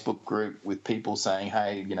the Facebook group with people saying,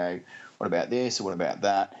 hey, what about this or what about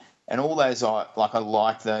that? And all those, I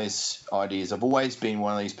like those ideas. I've always been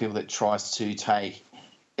one of these people that tries to take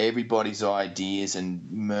everybody's ideas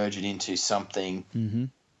and merge it into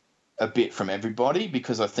something a bit from everybody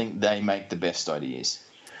because I think they make the best ideas.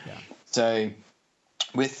 Yeah. So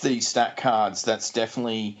with the stat cards, that's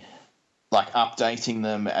definitely like updating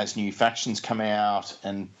them as new factions come out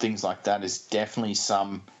and things like that is definitely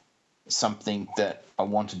something that I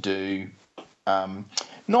want to do.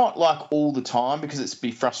 Not like all the time because it'd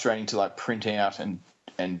be frustrating to like print out and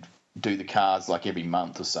do the cards like every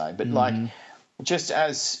month or so. But like just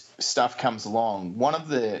as stuff comes along, one of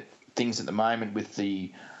the things at the moment with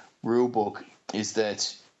the rule book is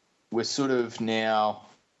that we're sort of now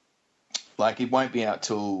like it won't be out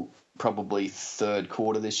till probably third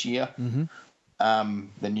quarter this year, the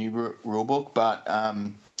new rule book. But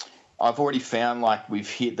I've already found like we've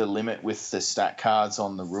hit the limit with the stat cards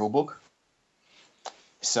on the rule book.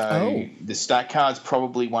 So the stat cards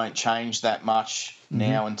probably won't change that much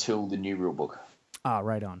now until the new rule book. Ah,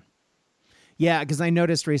 right on. Yeah, because I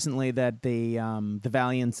noticed recently that the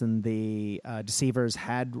Valiants and the Deceivers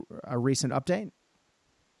had a recent update.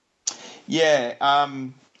 Yeah,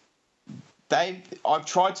 I've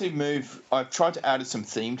tried to add some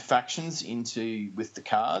themed factions with the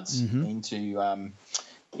cards into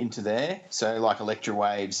into there, so like Electro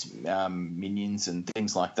Waves, minions, and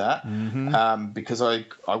things like that, because I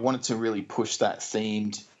wanted to really push that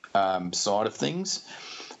themed side of things.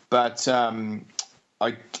 But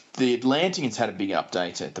the Atlanteans had a big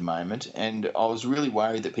update at the moment, and I was really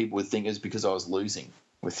worried that people would think it was because I was losing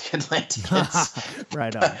with the Atlanteans.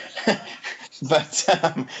 Right on. But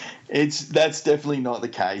that's definitely not the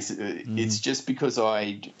case. It's just because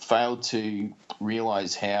I failed to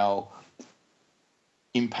realise how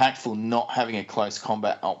impactful not having a close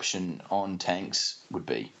combat option on tanks would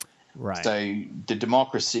be. Right. So the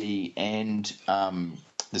Democracy and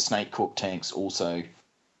the Snake Corp tanks also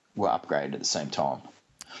were upgraded at the same time.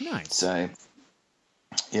 Nice. So,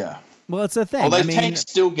 yeah. Well, it's a thing. Although tanks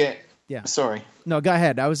still get... Yeah. Sorry. No, go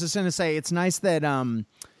ahead. I was just going to say it's nice that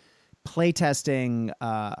playtesting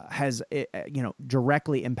has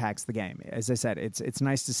directly impacts the game. As I said, it's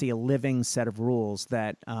nice to see a living set of rules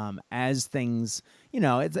that as things,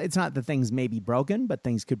 it's not that things may be broken, but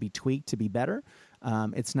things could be tweaked to be better.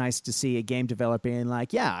 It's nice to see a game developer being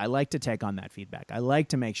like, yeah, I like to take on that feedback. I like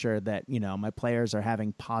to make sure that, my players are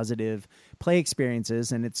having positive play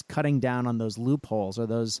experiences, and it's cutting down on those loopholes or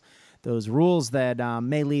those rules that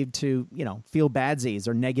may lead to, feel badsies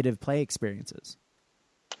or negative play experiences.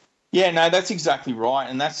 Yeah, no, that's exactly right.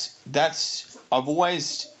 And that's I've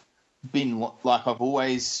always been like, I've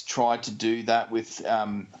always tried to do that with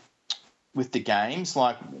the games,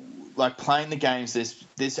 like playing the games.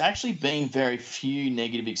 There's actually been very few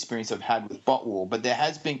negative experiences I've had with Bot War, but there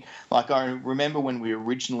has been, like, I remember when we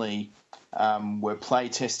originally were play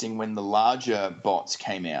testing when the larger bots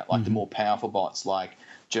came out, like the more powerful bots like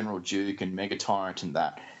General Duke and Mega Tyrant and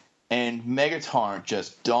that. And Mega Tyrant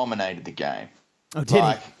just dominated the game. Oh, did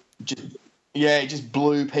he? It just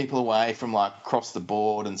blew people away from like across the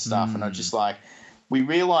board and stuff. And I just like, we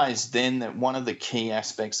realized then that one of the key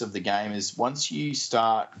aspects of the game is once you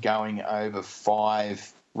start going over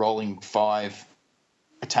rolling five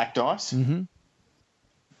attack dice,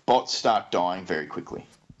 bots start dying very quickly.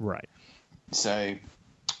 Right. So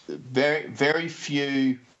very, very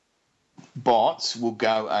few bots will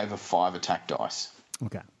go over 5 attack dice.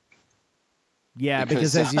 Okay. Yeah,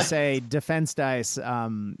 because as you say, defense dice are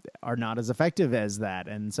not as effective as that,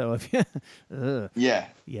 and so if that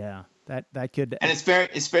could, and it's very,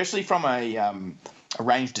 especially from a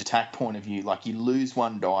ranged attack point of view, like you lose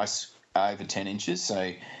 1 dice over 10 inches,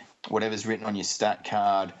 so whatever's written on your stat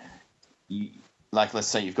card, like let's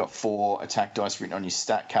say you've got 4 attack dice written on your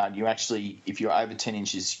stat card, you actually, if you're over 10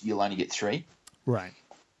 inches, you'll only get 3. Right.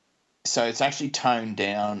 So it's actually toned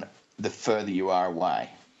down the further you are away.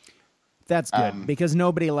 That's good because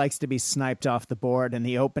nobody likes to be sniped off the board in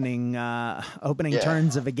the opening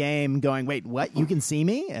turns of a game going, wait, what? You can see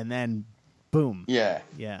me? And then boom. Yeah.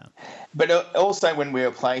 Yeah. But also when we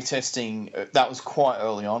were playtesting, that was quite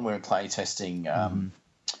early on when we were playtesting,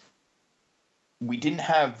 we didn't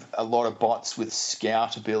have a lot of bots with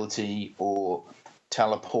scout ability or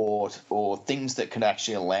teleport or things that could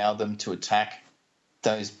actually allow them to attack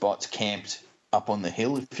those bots camped up on the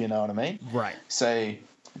hill, if you know what I mean. Right. So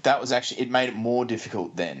that was actually, it made it more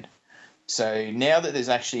difficult then. So now that there's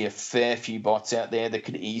actually a fair few bots out there that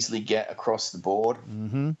could easily get across the board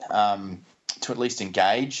to at least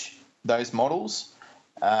engage those models,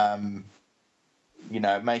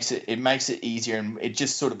 it makes it easier, and it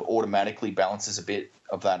just sort of automatically balances a bit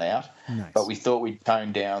of that out. Nice. But we thought we'd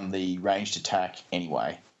tone down the ranged attack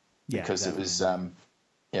anyway, because definitely.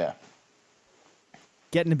 It was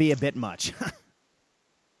getting to be a bit much.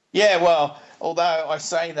 Yeah, well, although I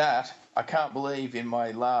say that, I can't believe in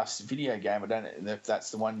my last video game, I don't know if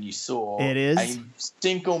that's the one you saw. It is. A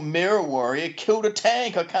single mirror warrior killed a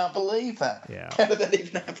tank. I can't believe that. Yeah. How did that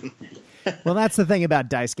even happen? Well, that's the thing about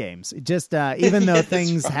dice games. Just even though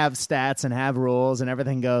things have stats and have rules and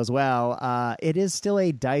everything goes well, it is still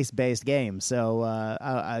a dice-based game. So,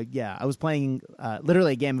 I was playing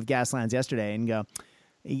literally a game of Gaslands yesterday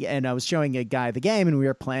and I was showing a guy the game, and we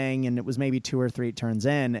were playing, and it was maybe 2 or 3 turns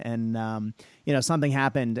in, and something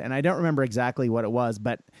happened, and I don't remember exactly what it was,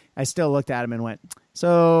 but I still looked at him and went,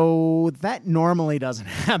 so that normally doesn't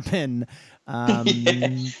happen.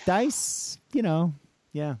 Dice,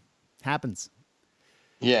 happens.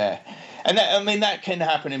 Yeah, and that can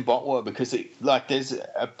happen in Bot War because you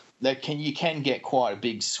can get quite a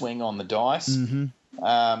big swing on the dice.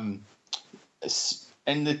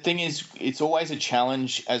 And the thing is, it's always a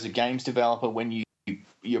challenge as a games developer when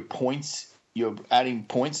you're adding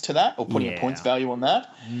points to that or putting a points value on that.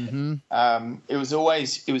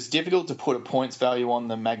 It was difficult to put a points value on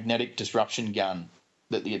the magnetic disruption gun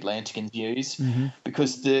that the Atlanteans use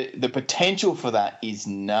because the potential for that is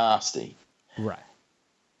nasty. Right.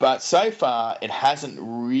 But so far, it hasn't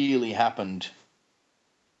really happened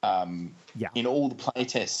in all the play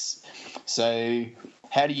tests. So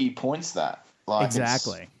how do you points that? Like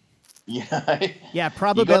exactly. You know? Yeah,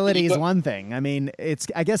 probability is one thing. I mean,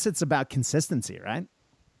 I guess it's about consistency, right?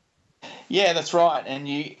 Yeah, that's right.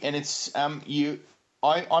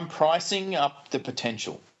 I'm pricing up the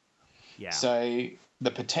potential. Yeah. So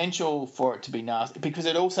the potential for it to be nasty, because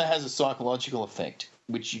it also has a psychological effect,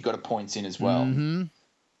 which you've got to points in as well,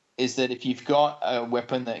 is that if you've got a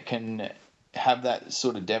weapon that can have that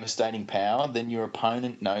sort of devastating power, then your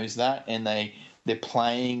opponent knows that and they're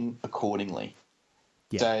playing accordingly.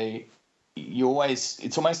 Yeah. So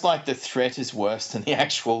it's almost like the threat is worse than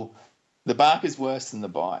the bark is worse than the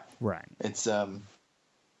bite. Right. It's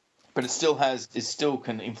but it still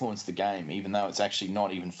can influence the game, even though it's actually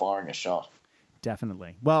not even firing a shot.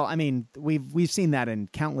 Definitely. Well, I mean, we've seen that in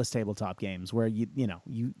countless tabletop games where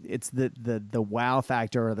it's the wow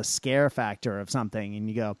factor or the scare factor of something, and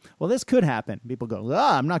you go, well, this could happen. People go,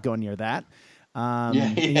 I'm not going near that.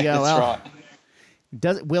 And you go, that's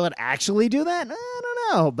right. Will it actually do that? I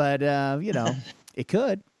don't know, but it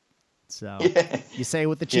could. So you say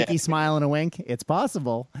with a cheeky smile and a wink, it's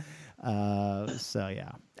possible. So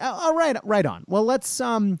yeah. All right, right on. Well, let's.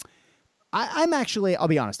 I'm actually, I'll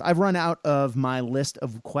be honest, I've run out of my list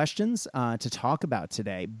of questions to talk about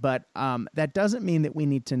today, but that doesn't mean that we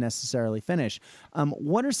need to necessarily finish.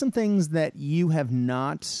 What are some things that you have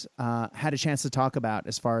not had a chance to talk about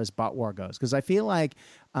as far as Bot War goes? Because I feel like,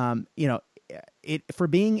 for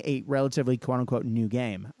being a relatively quote-unquote new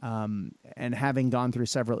game and having gone through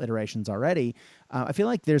several iterations already, I feel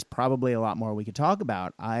like there's probably a lot more we could talk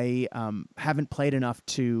about. I haven't played enough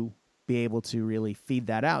to be able to really feed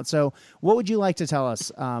that out. So what would you like to tell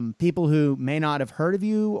us, people who may not have heard of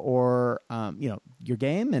you or, your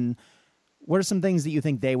game, and what are some things that you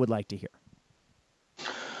think they would like to hear?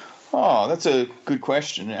 Oh, that's a good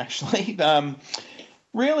question, actually.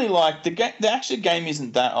 Really, like the actual game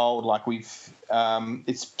isn't that old. Like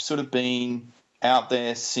it's sort of been out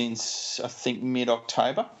there since I think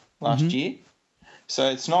mid-October last year. So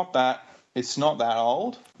it's not that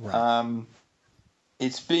old. Right.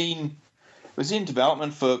 It was in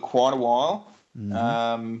development for quite a while.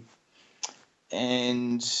 I'm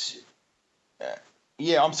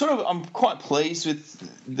quite pleased with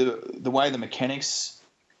the way the mechanics.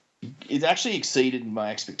 It actually exceeded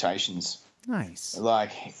my expectations. Nice.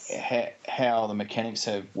 Like how the mechanics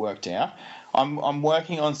have worked out. I'm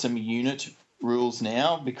working on some unit rules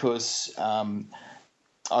now because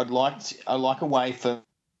I'd like a way for,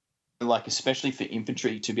 like, especially for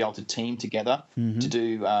infantry to be able to team together to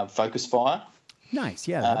do focus fire. Nice,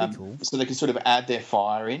 yeah, that'd be cool. So they can sort of add their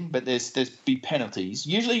fire in, but there's big penalties.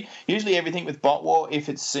 Usually everything with Bot War, if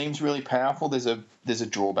it seems really powerful, there's a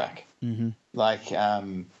drawback. Like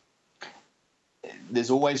there's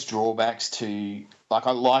always drawbacks to, like,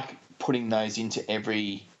 I like putting those into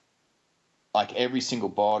every single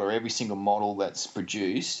bot or every single model that's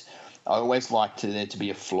produced. I always like there to be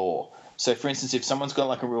a flaw. So, for instance, if someone's got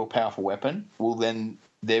like a real powerful weapon, well, then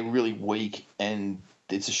they're really weak and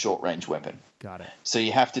it's a short-range weapon. Got it. So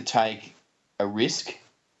you have to take a risk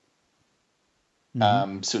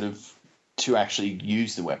sort of to actually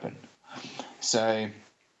use the weapon. So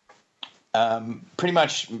pretty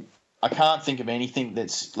much I can't think of anything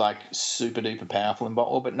that's like super-duper powerful in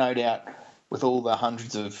Bot War, but no doubt with all the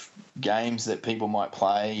hundreds of games that people might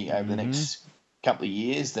play over the next couple of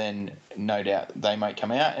years, then no doubt they might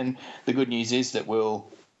come out. And the good news is that we'll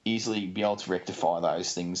easily be able to rectify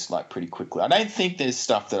those things like pretty quickly. I don't think there's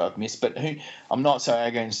stuff that I've missed, but I'm not so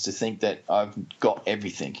arrogant to think that I've got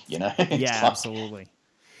everything, you know? Yeah, absolutely.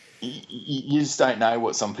 You just don't know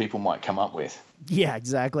what some people might come up with. Yeah,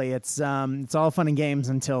 exactly. It's all fun and games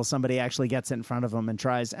until somebody actually gets it in front of them and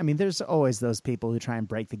tries. I mean, there's always those people who try and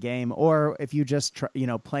break the game, or if you just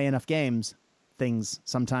play enough games,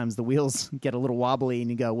 sometimes the wheels get a little wobbly and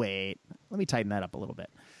you go, wait, let me tighten that up a little bit.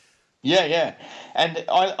 Yeah. And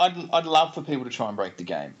I'd love for people to try and break the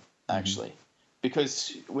game, actually,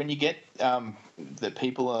 because when you get that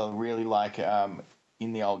people are really like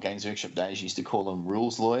in the old Games Workshop days, you used to call them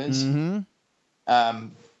rules lawyers.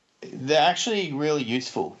 They're actually really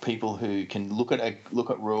useful. People who can look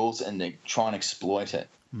at rules and they try and exploit it,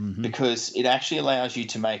 because it actually allows you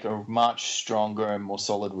to make a much stronger and more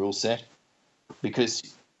solid rule set. Because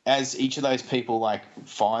as each of those people like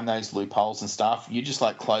find those loopholes and stuff, you're just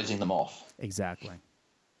like closing them off. Exactly.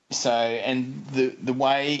 So, and the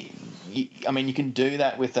way, you can do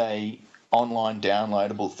that with a online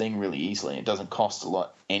downloadable thing really easily. It doesn't cost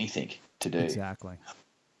anything to do. Exactly.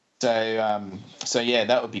 So yeah,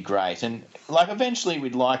 that would be great. And like eventually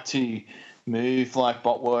we'd like to move like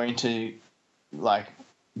Bot War into like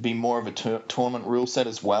be more of a tournament rule set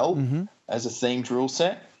as well as a themed rule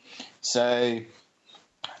set. So,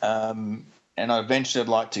 and I eventually I'd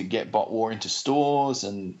like to get Bot War into stores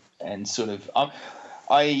and sort of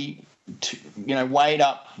I weighed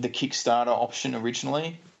up the Kickstarter option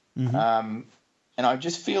originally. And I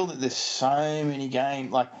just feel that there's so many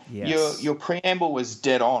games. Like your preamble was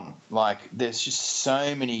dead on. Like there's just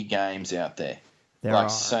so many games out there. There are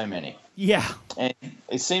so many. Yeah. And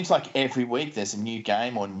it seems like every week there's a new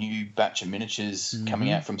game or new batch of miniatures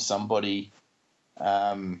coming out from somebody.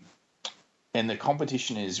 And the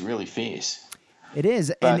competition is really fierce. It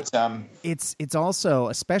is, but and it's also,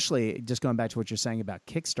 especially just going back to what you're saying about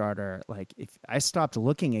Kickstarter. Like, if I stopped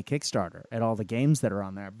looking at Kickstarter at all the games that are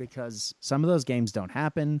on there because some of those games don't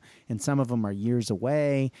happen, and some of them are years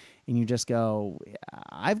away, and you just go,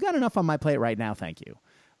 "I've got enough on my plate right now, thank you."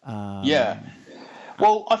 Yeah,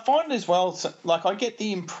 well, I find as well, like I get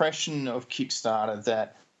the impression of Kickstarter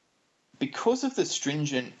that because of the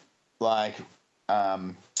stringent, like.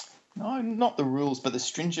 No, not the rules, but the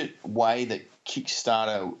stringent way that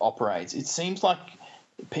Kickstarter operates. It seems like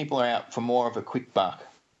people are out for more of a quick buck.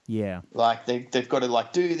 Yeah. Like they've got to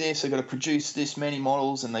like do this, they've got to produce this many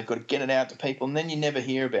models, and they've got to get it out to people, and then you never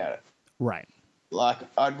hear about it. Right. Like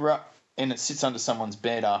and it sits under someone's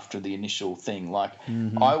bed after the initial thing. Like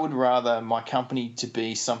I would rather my company to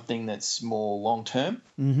be something that's more long term.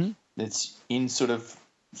 That's in sort of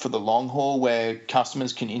for the long haul, where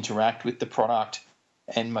customers can interact with the product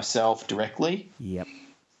and myself directly. Yep.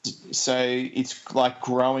 So it's like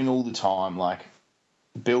growing all the time, like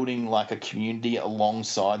building like a community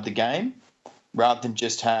alongside the game, rather than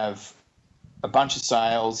just have a bunch of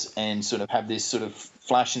sales and sort of have this sort of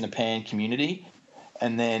flash in the pan community.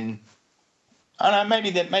 And then I don't know,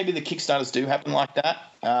 maybe the Kickstarters do happen like that.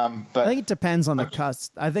 But I think it depends on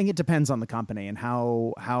I think it depends on the company and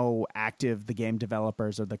how active the game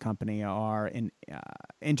developers or the company are in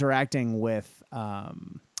interacting with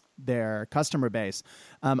their customer base.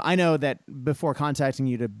 I know that before contacting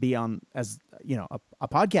you to be on as a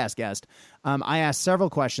podcast guest, I asked several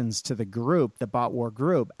questions to the group, the Bot War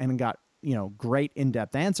group, and got great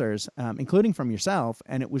in-depth answers, including from yourself.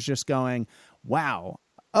 And it was just going, wow.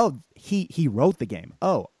 Oh, he wrote the game.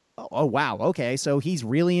 Oh, wow. Okay, so he's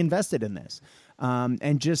really invested in this,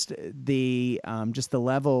 and just the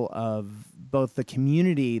level of both the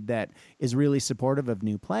community that is really supportive of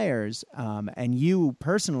new players, and you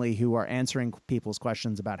personally who are answering people's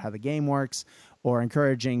questions about how the game works or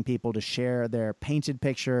encouraging people to share their painted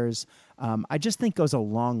pictures. I just think goes a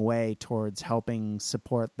long way towards helping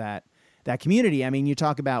support that community. I mean, you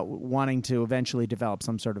talk about wanting to eventually develop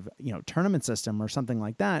some sort of, tournament system or something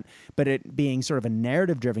like that, but it being sort of a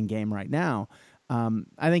narrative-driven game right now.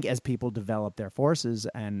 I think as people develop their forces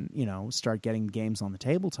and, start getting games on the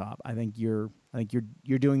tabletop, I think you're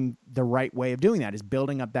doing the right way of doing that, is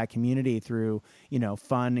building up that community through,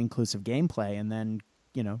 fun, inclusive gameplay, and then,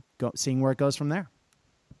 seeing where it goes from there.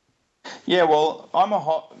 Yeah, well,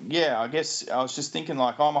 I guess I was just thinking,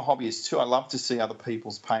 like, I'm a hobbyist too. I love to see other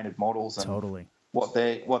people's painted models and totally what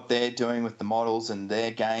they're doing with the models and their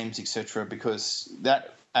games, etc. Because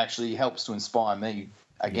that actually helps to inspire me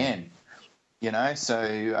again.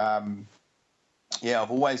 So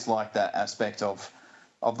I've always liked that aspect of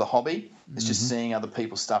the hobby. It's just seeing other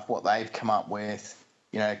people's stuff, what they've come up with,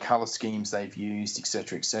 color schemes they've used,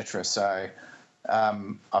 etc., etc. So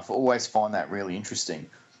I've always find that really interesting.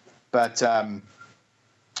 But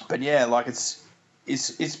yeah, like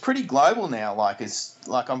it's pretty global now. Like there's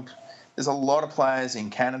a lot of players in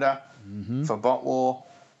Canada for Bot War,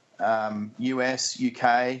 US,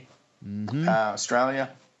 UK, Australia.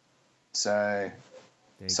 So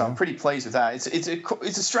I'm pretty pleased with that.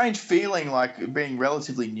 It's a strange feeling, like being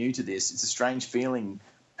relatively new to this. It's a strange feeling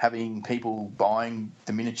having people buying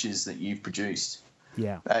the miniatures that you've produced.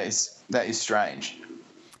 Yeah, that is strange.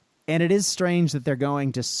 And it is strange that they're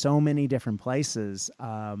going to so many different places.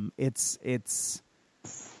 It's.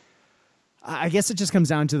 I guess it just comes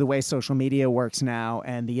down to the way social media works now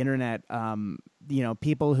and the internet.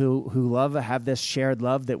 People who have this shared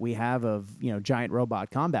love that we have of giant robot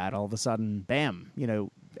combat. All of a sudden, bam!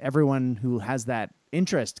 Everyone who has that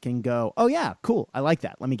interest can go, oh yeah, cool, I like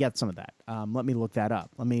that. Let me get some of that. Let me look that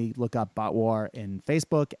up. Let me look up Bot War in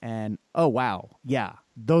Facebook, and oh wow, yeah,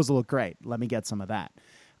 those look great. Let me get some of that.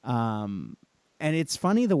 And it's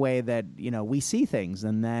funny the way that, we see things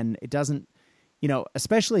and then it doesn't,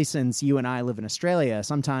 especially since you and I live in Australia,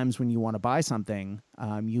 sometimes when you want to buy something,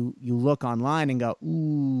 you look online and go,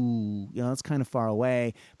 ooh, it's kind of far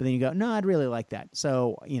away. But then you go, no, I'd really like that.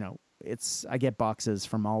 So, I get boxes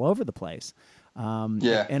from all over the place.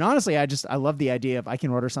 Yeah. And honestly, I love the idea of I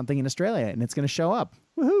can order something in Australia and it's going to show up.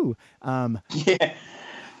 Woohoo! Yeah.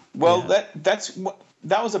 Well,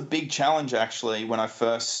 that was a big challenge actually when I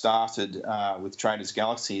first started with Traders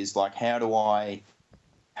Galaxy. Is like how do I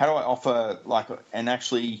offer and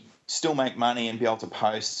actually still make money and be able to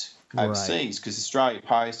post overseas, because Australia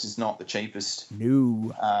Post is not the cheapest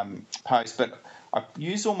post, but I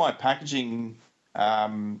use all my packaging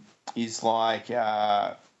is like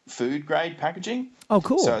food grade packaging. Oh,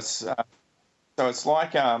 cool! So it's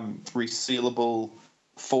like resealable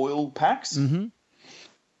foil packs. Mm-hmm.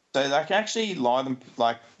 So they can actually lie them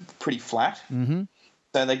like pretty flat. Mm-hmm.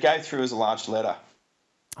 So they go through as a large letter.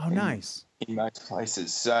 Oh, nice. In most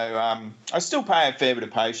places. So I still pay a fair bit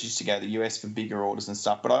of postage to go to the US for bigger orders and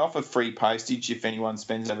stuff, but I offer free postage if anyone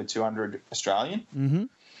spends over 200 Australian. Mm-hmm.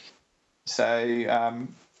 So,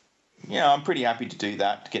 I'm pretty happy to do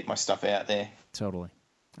that to get my stuff out there. Totally.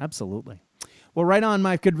 Absolutely. Well, right on,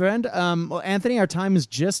 my good friend. Well, Anthony, our time is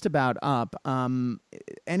just about up.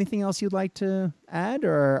 Anything else you'd like to add,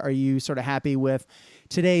 or are you sort of happy with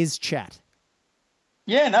today's chat?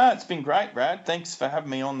 Yeah, no, it's been great, Brad. Thanks for having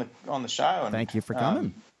me on the show. And, thank you for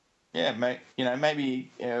coming. Yeah,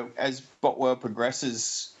 maybe as Bot World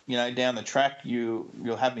progresses, down the track,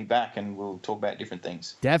 you'll have me back and we'll talk about different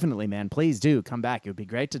things. Definitely, man. Please do come back. It would be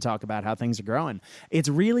great to talk about how things are growing. It's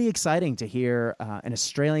really exciting to hear an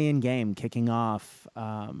Australian game kicking off.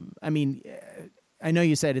 I know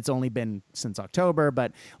you said it's only been since October,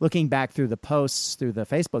 but looking back through the posts, through the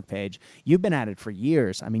Facebook page, you've been at it for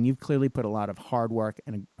years. I mean, you've clearly put a lot of hard work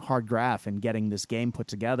and a hard graft in getting this game put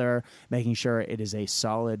together, making sure it is a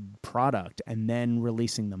solid product, and then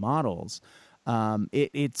releasing the models.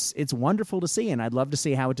 It's wonderful to see, and I'd love to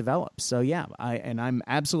see how it develops. So yeah, I'm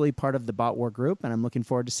absolutely part of the Bot War group, and I'm looking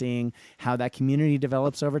forward to seeing how that community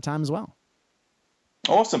develops over time as well.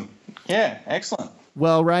 Awesome. Yeah, excellent.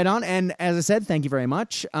 Well, right on. And as I said, thank you very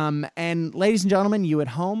much. And ladies and gentlemen, you at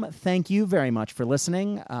home, thank you very much for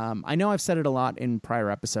listening. I know I've said it a lot in prior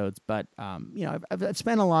episodes, but I've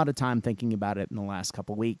spent a lot of time thinking about it in the last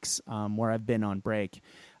couple weeks, where I've been on break.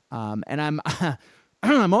 And I'm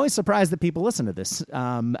I'm always surprised that people listen to this,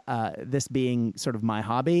 this being sort of my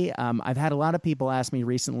hobby. I've had a lot of people ask me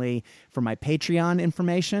recently for my Patreon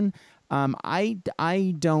information.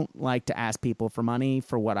 I don't like to ask people for money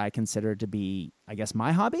for what I consider to be, I guess,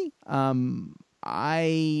 my hobby.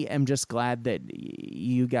 I am just glad that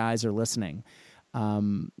you guys are listening.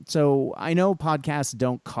 So I know podcasts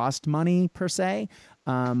don't cost money per se,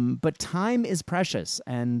 but time is precious,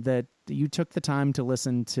 and that you took the time to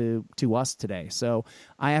listen to us today. So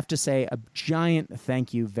I have to say a giant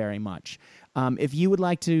thank you very much. If you would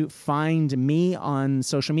like to find me on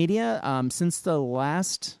social media, since the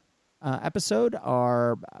last episode,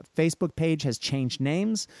 our Facebook page has changed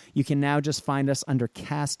names. You can now just find us under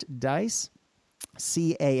Cast Dice,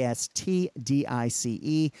 CASTDICE.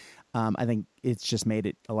 I think it's just made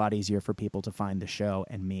it a lot easier for people to find the show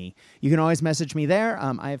and me. You can always message me there.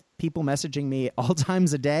 I have people messaging me all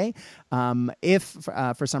times a day. If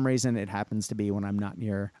for some reason it happens to be when I'm not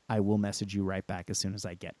near, I will message you right back as soon as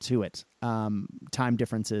I get to it. Time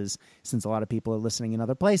differences, since a lot of people are listening in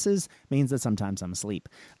other places, means that sometimes I'm asleep.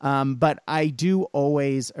 But I do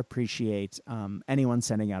always appreciate anyone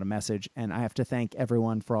sending out a message, and I have to thank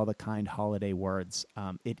everyone for all the kind holiday words.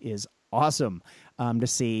 It is awesome to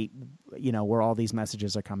see, where all these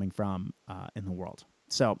messages are coming from in the world.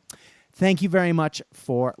 So thank you very much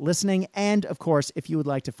for listening. And of course, if you would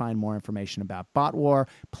like to find more information about Bot War,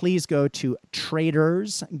 please go to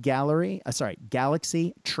Galaxy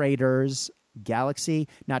Traders, Galaxy,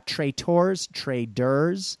 not Traitors,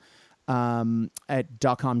 Traders, at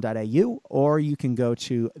 .com.au, or you can go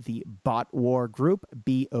to the Bot War group,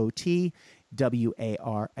 BOTWAR !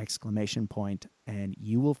 And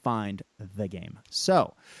you will find the game.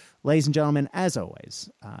 So, ladies and gentlemen, as always,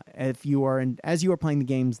 as you are playing the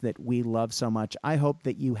games that we love so much, I hope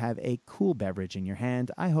that you have a cool beverage in your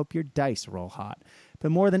hand. I hope your dice roll hot.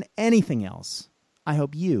 But more than anything else, I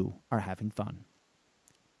hope you are having fun.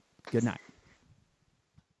 Good night.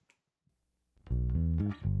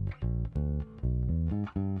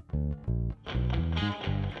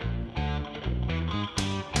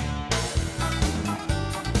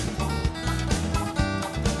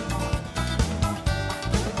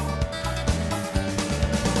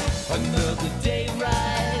 Another day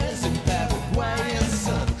rise in Paraguayan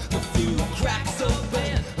sun. The food cracks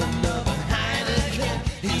open. Another Heineken.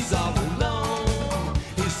 He's all alone.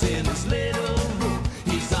 He's in his little room.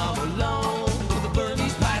 He's all alone with a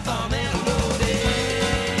Burmese python and a loaded gun.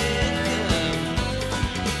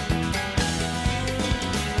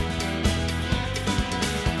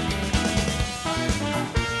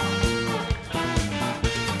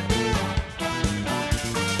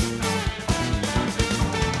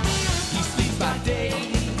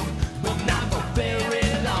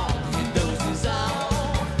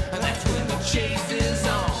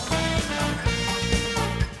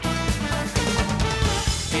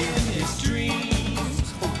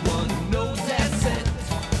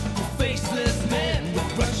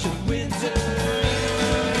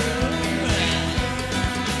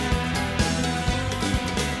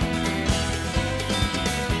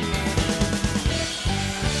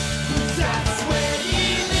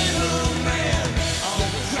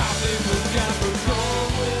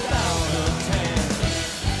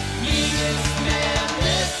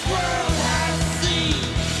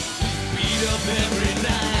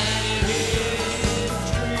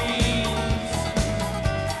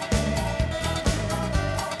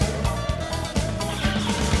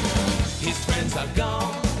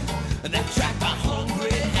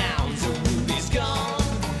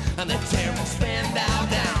 Spend